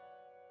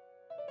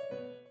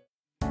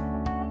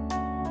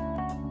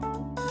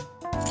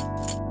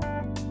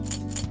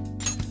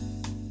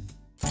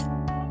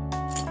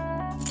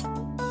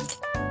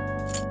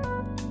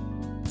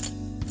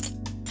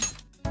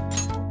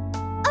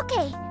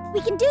 Okay,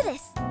 we can do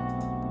this.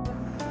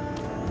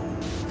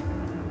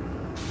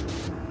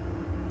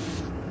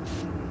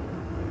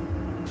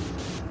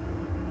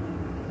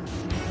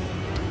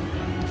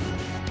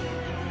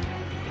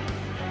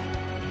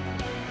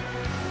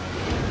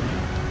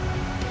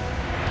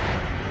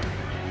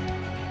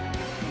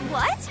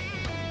 What?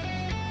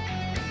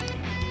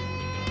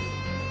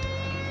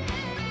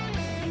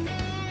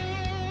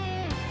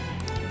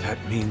 That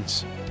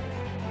means...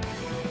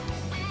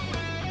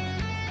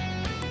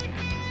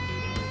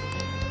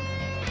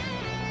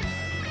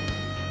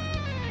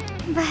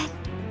 But...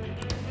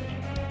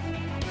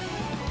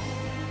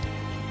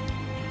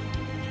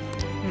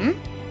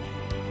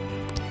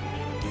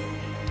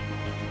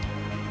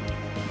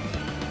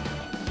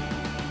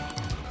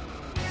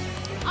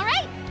 All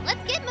right,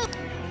 let's get moving.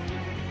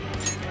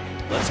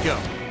 Let's go.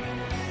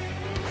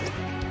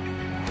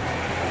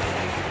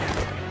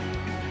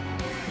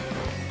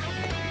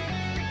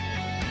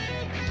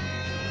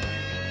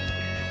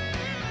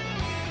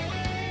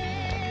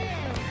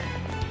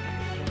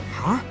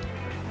 Huh?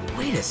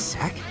 Wait a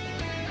sec.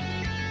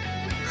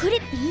 Could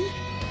it be?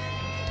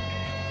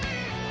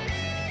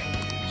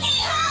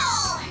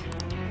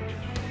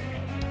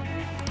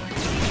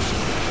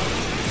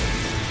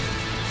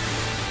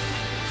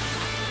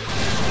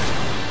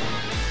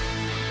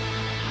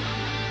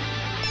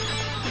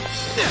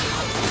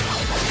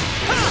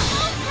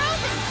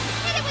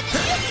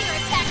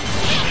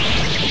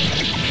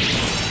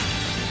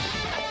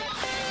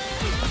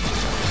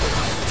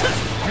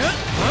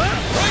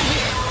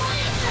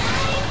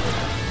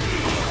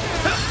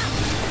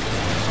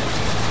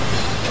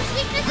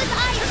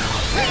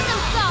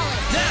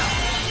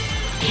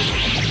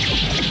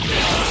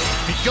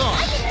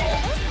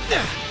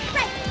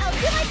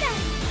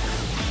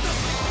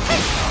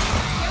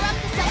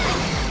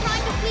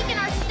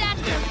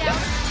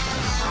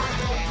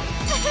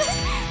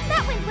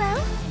 That went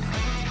well.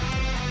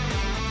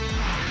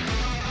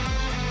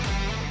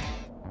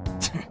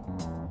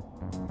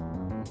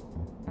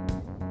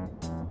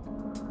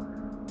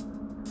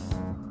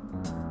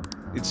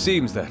 It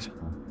seems that...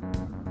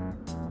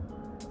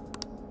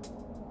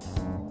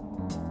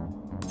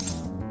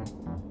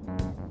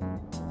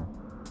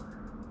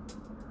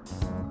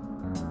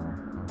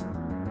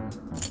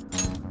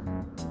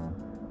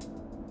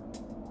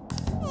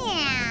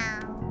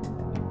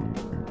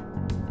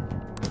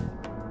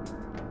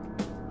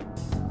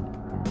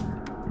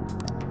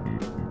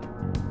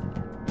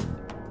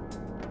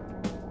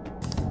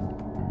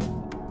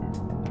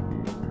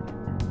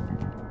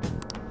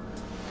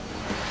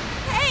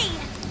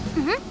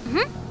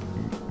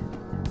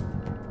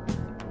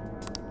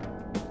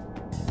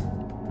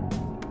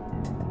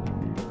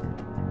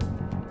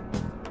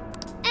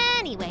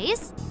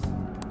 Anyways.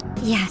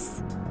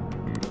 Yes.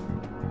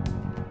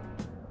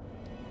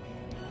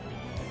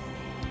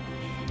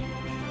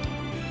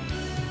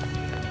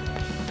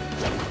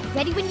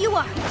 Ready when you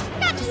are.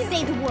 Not to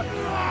say the word. You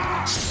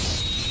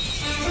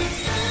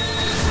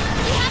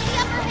have the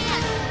upper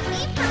hand.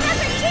 Leave for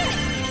Never did.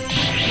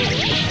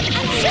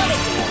 I'm sure we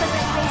can make us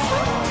that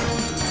graceful.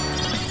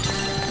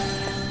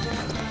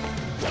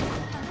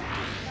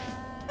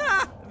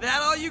 That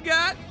all you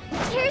got?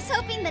 Here's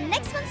hoping the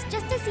next one's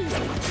just as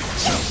easy.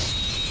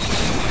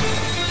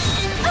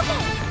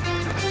 Okay.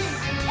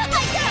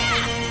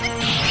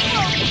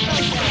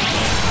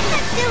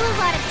 That's still a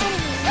lot of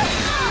enemies.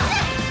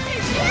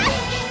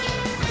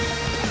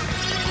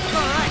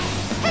 All right.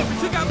 We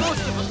took out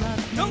most of them.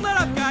 Don't let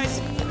up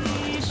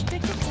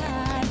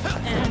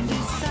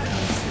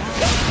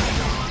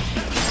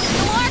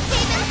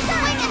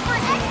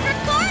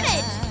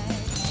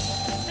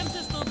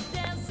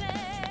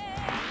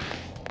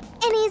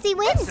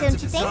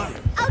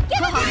I'll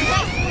give it to you!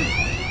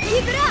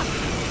 Keep it up!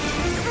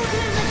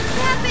 Let this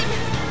happen!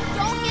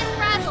 Don't get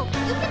frazzled. You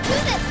can do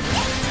this.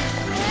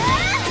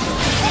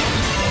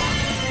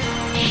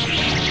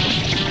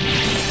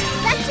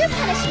 That's your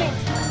punishment!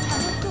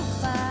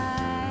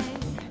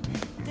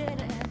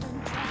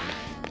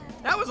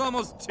 That was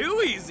almost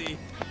too easy.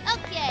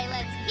 Okay,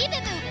 let's keep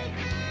it moving.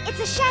 It's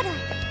a shadow.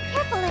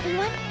 Careful,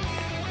 everyone.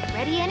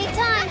 Ready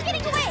anytime. I'm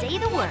getting Just away. say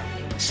the word.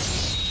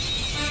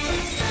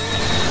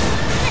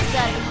 That's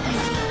gotta be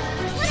easy.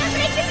 Let her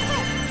break this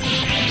way!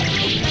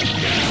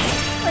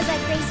 Was that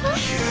graceful?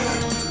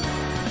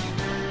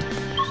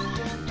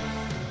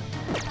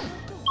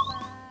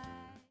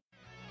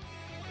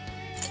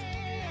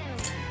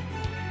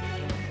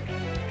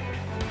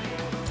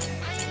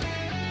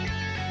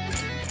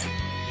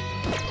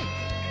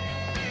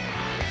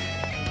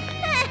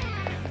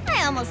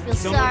 I almost feel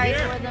Someone sorry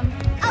here? for them.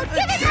 I'll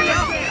give it to you!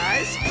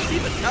 Guys,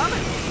 keep it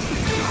coming.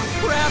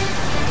 Crap.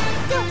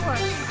 Don't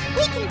worry,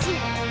 we can do it.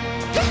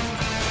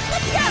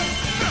 Let's go!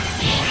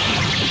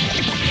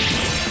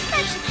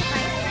 That should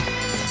suffice.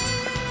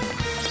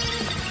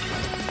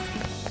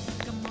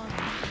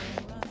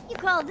 You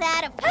call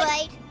that a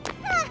fight?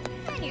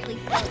 I nearly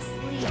fell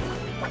asleep.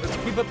 Let's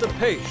keep up the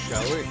pace,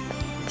 shall we?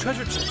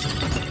 Treasure chest.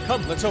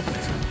 Come, let's open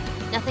it.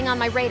 Nothing on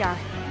my radar.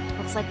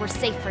 Looks like we're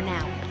safe for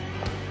now.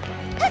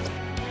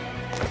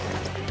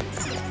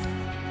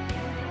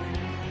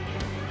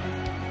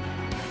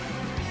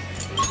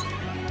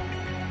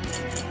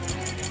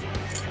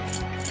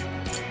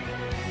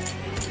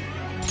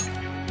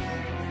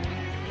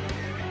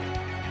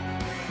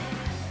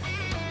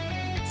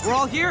 We're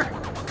all here.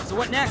 So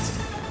what next?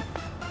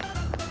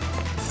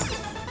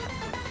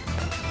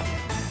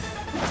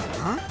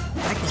 Huh?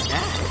 Heck is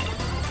that?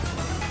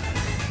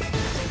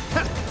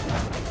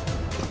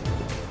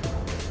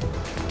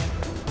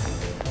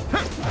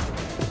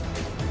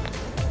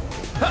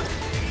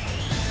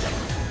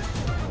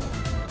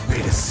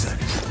 Wait a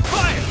second.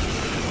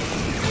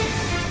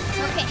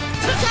 Okay,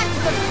 time to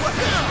go to work.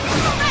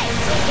 Alright,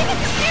 give it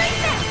the very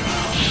best.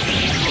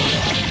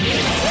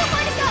 Two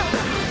more to go.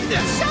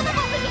 Show them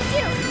what we can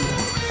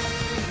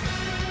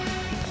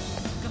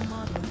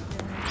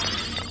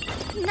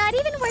do. Not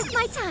even worth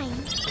my time.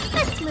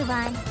 Let's move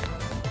on.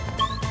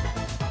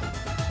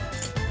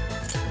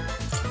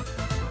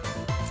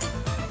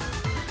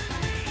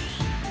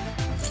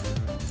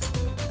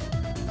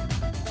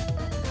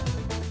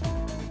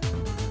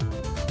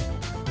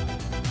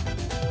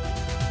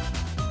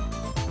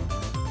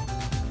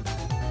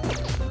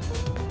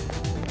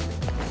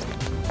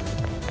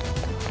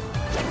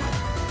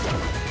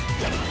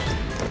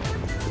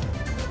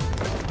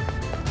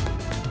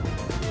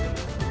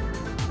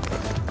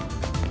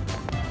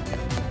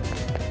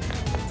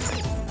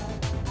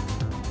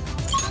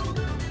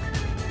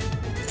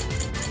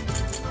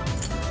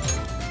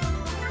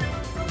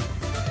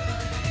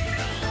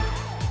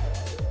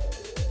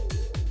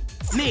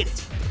 Made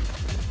it.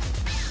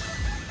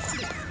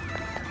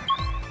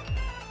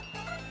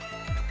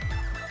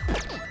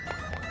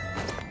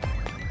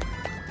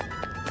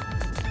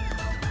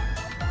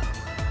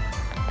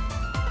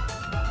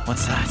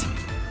 What's that?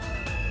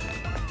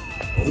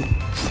 Oh.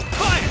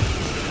 Fire!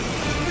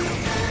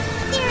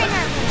 Near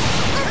enough.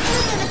 Let's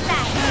move them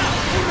aside.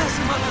 Don't mess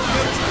him up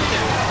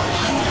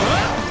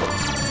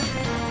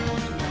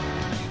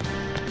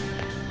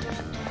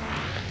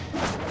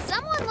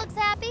Someone looks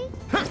happy.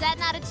 Is that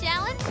not a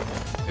challenge?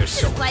 There's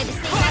Should apply the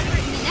same effort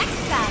in the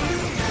next battle.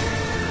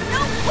 No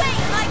way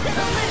am I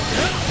gonna live.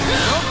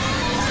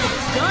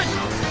 It's done.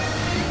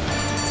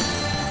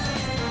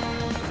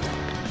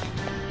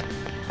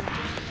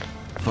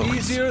 Focus.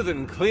 Easier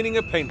than cleaning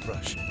a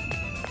paintbrush.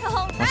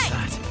 All What's right.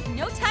 that?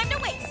 No time to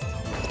waste.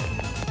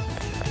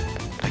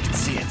 I can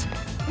see it.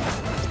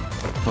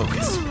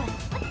 Focus.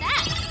 What's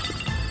that?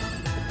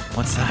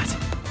 What's that?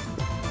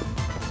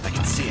 I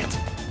can see it.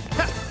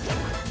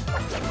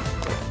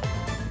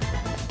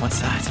 What's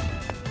that?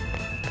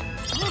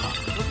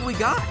 Look what we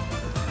got.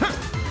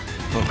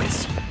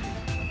 Focus.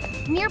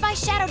 Nearby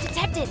shadow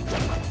detected.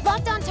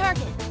 Locked on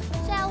target.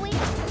 Shall we?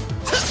 Now's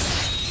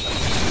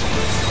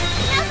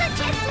our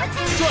chance to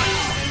attack.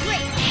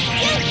 Great.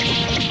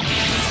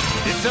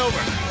 It's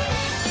over.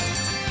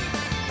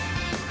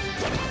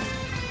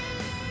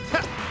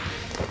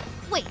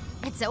 Wait,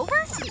 it's over?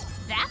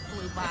 That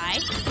flew by.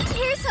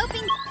 Here's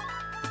hoping.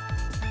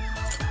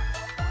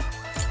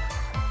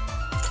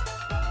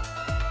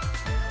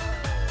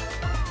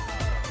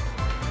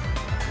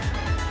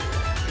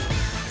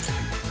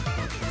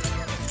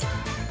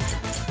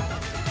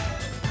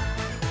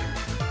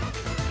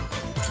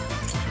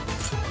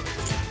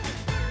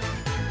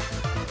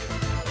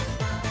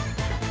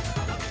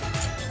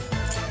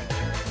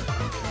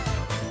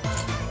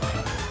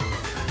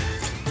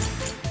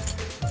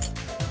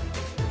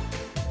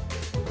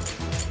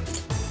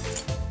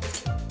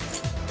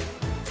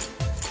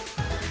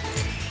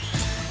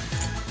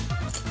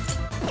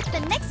 The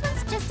next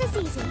one's just as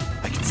easy.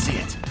 I can see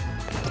it.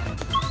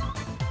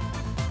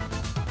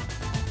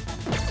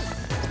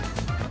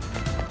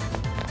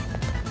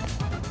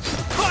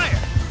 Fire!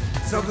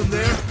 Something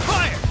there?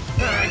 Fire!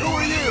 Hey, who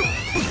are you?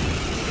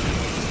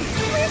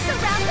 We're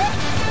surrounded.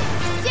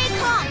 Stay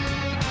calm.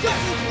 Don't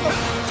move forward.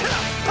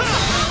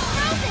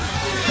 Frozen.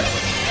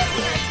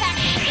 Enemies are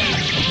attacking.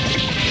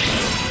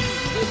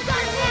 We've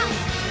got him now.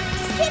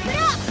 Just keep it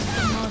up.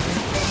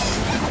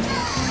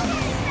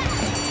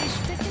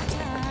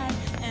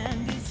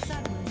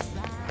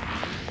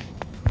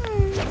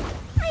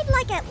 I'd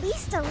like at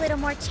least a little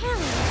more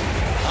challenge.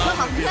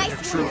 Oh,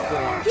 nice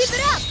one. Keep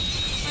it up.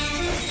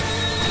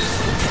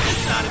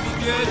 This ought to be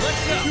good.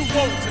 Let's go. You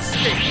won't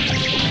escape!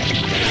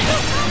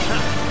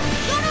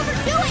 Don't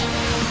overdo it.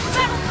 The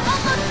battle's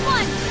almost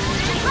won.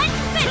 Let's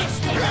finish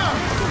this.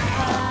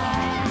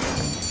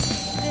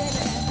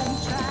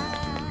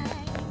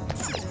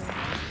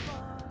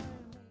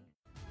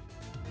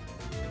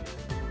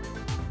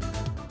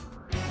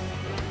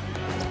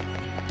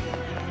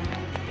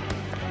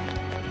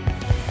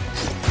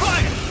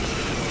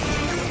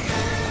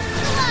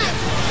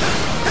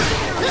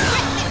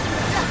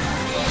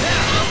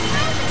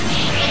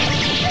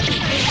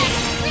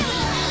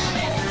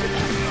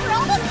 We're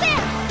almost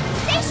there.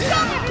 Stay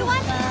strong,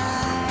 everyone.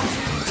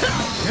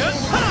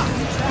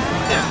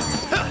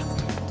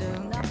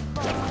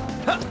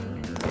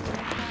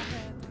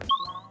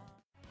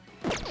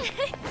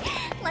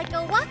 Like a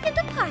walk in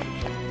the park.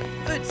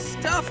 Good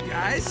stuff,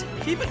 guys.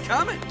 Keep it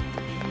coming.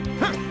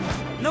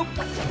 Nope.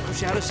 No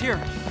shadows here.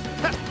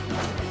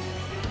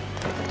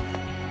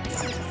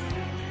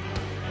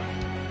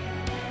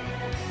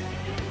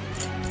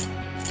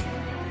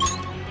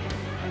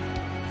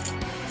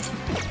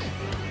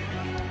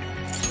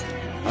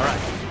 All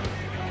right.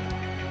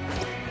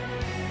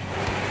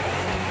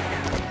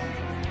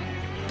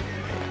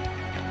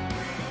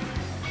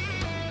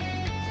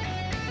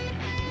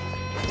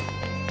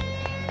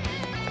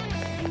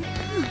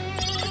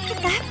 What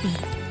could that be?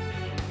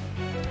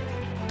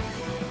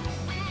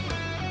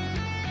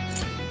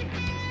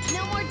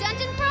 No more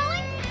dungeon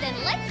crawling? Then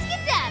let's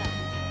skedaddle.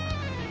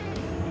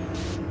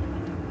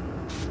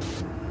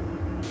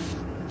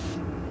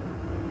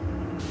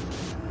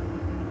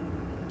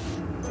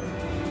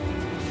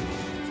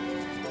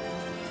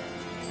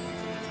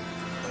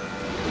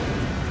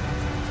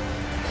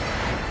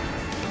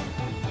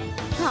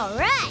 All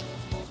right.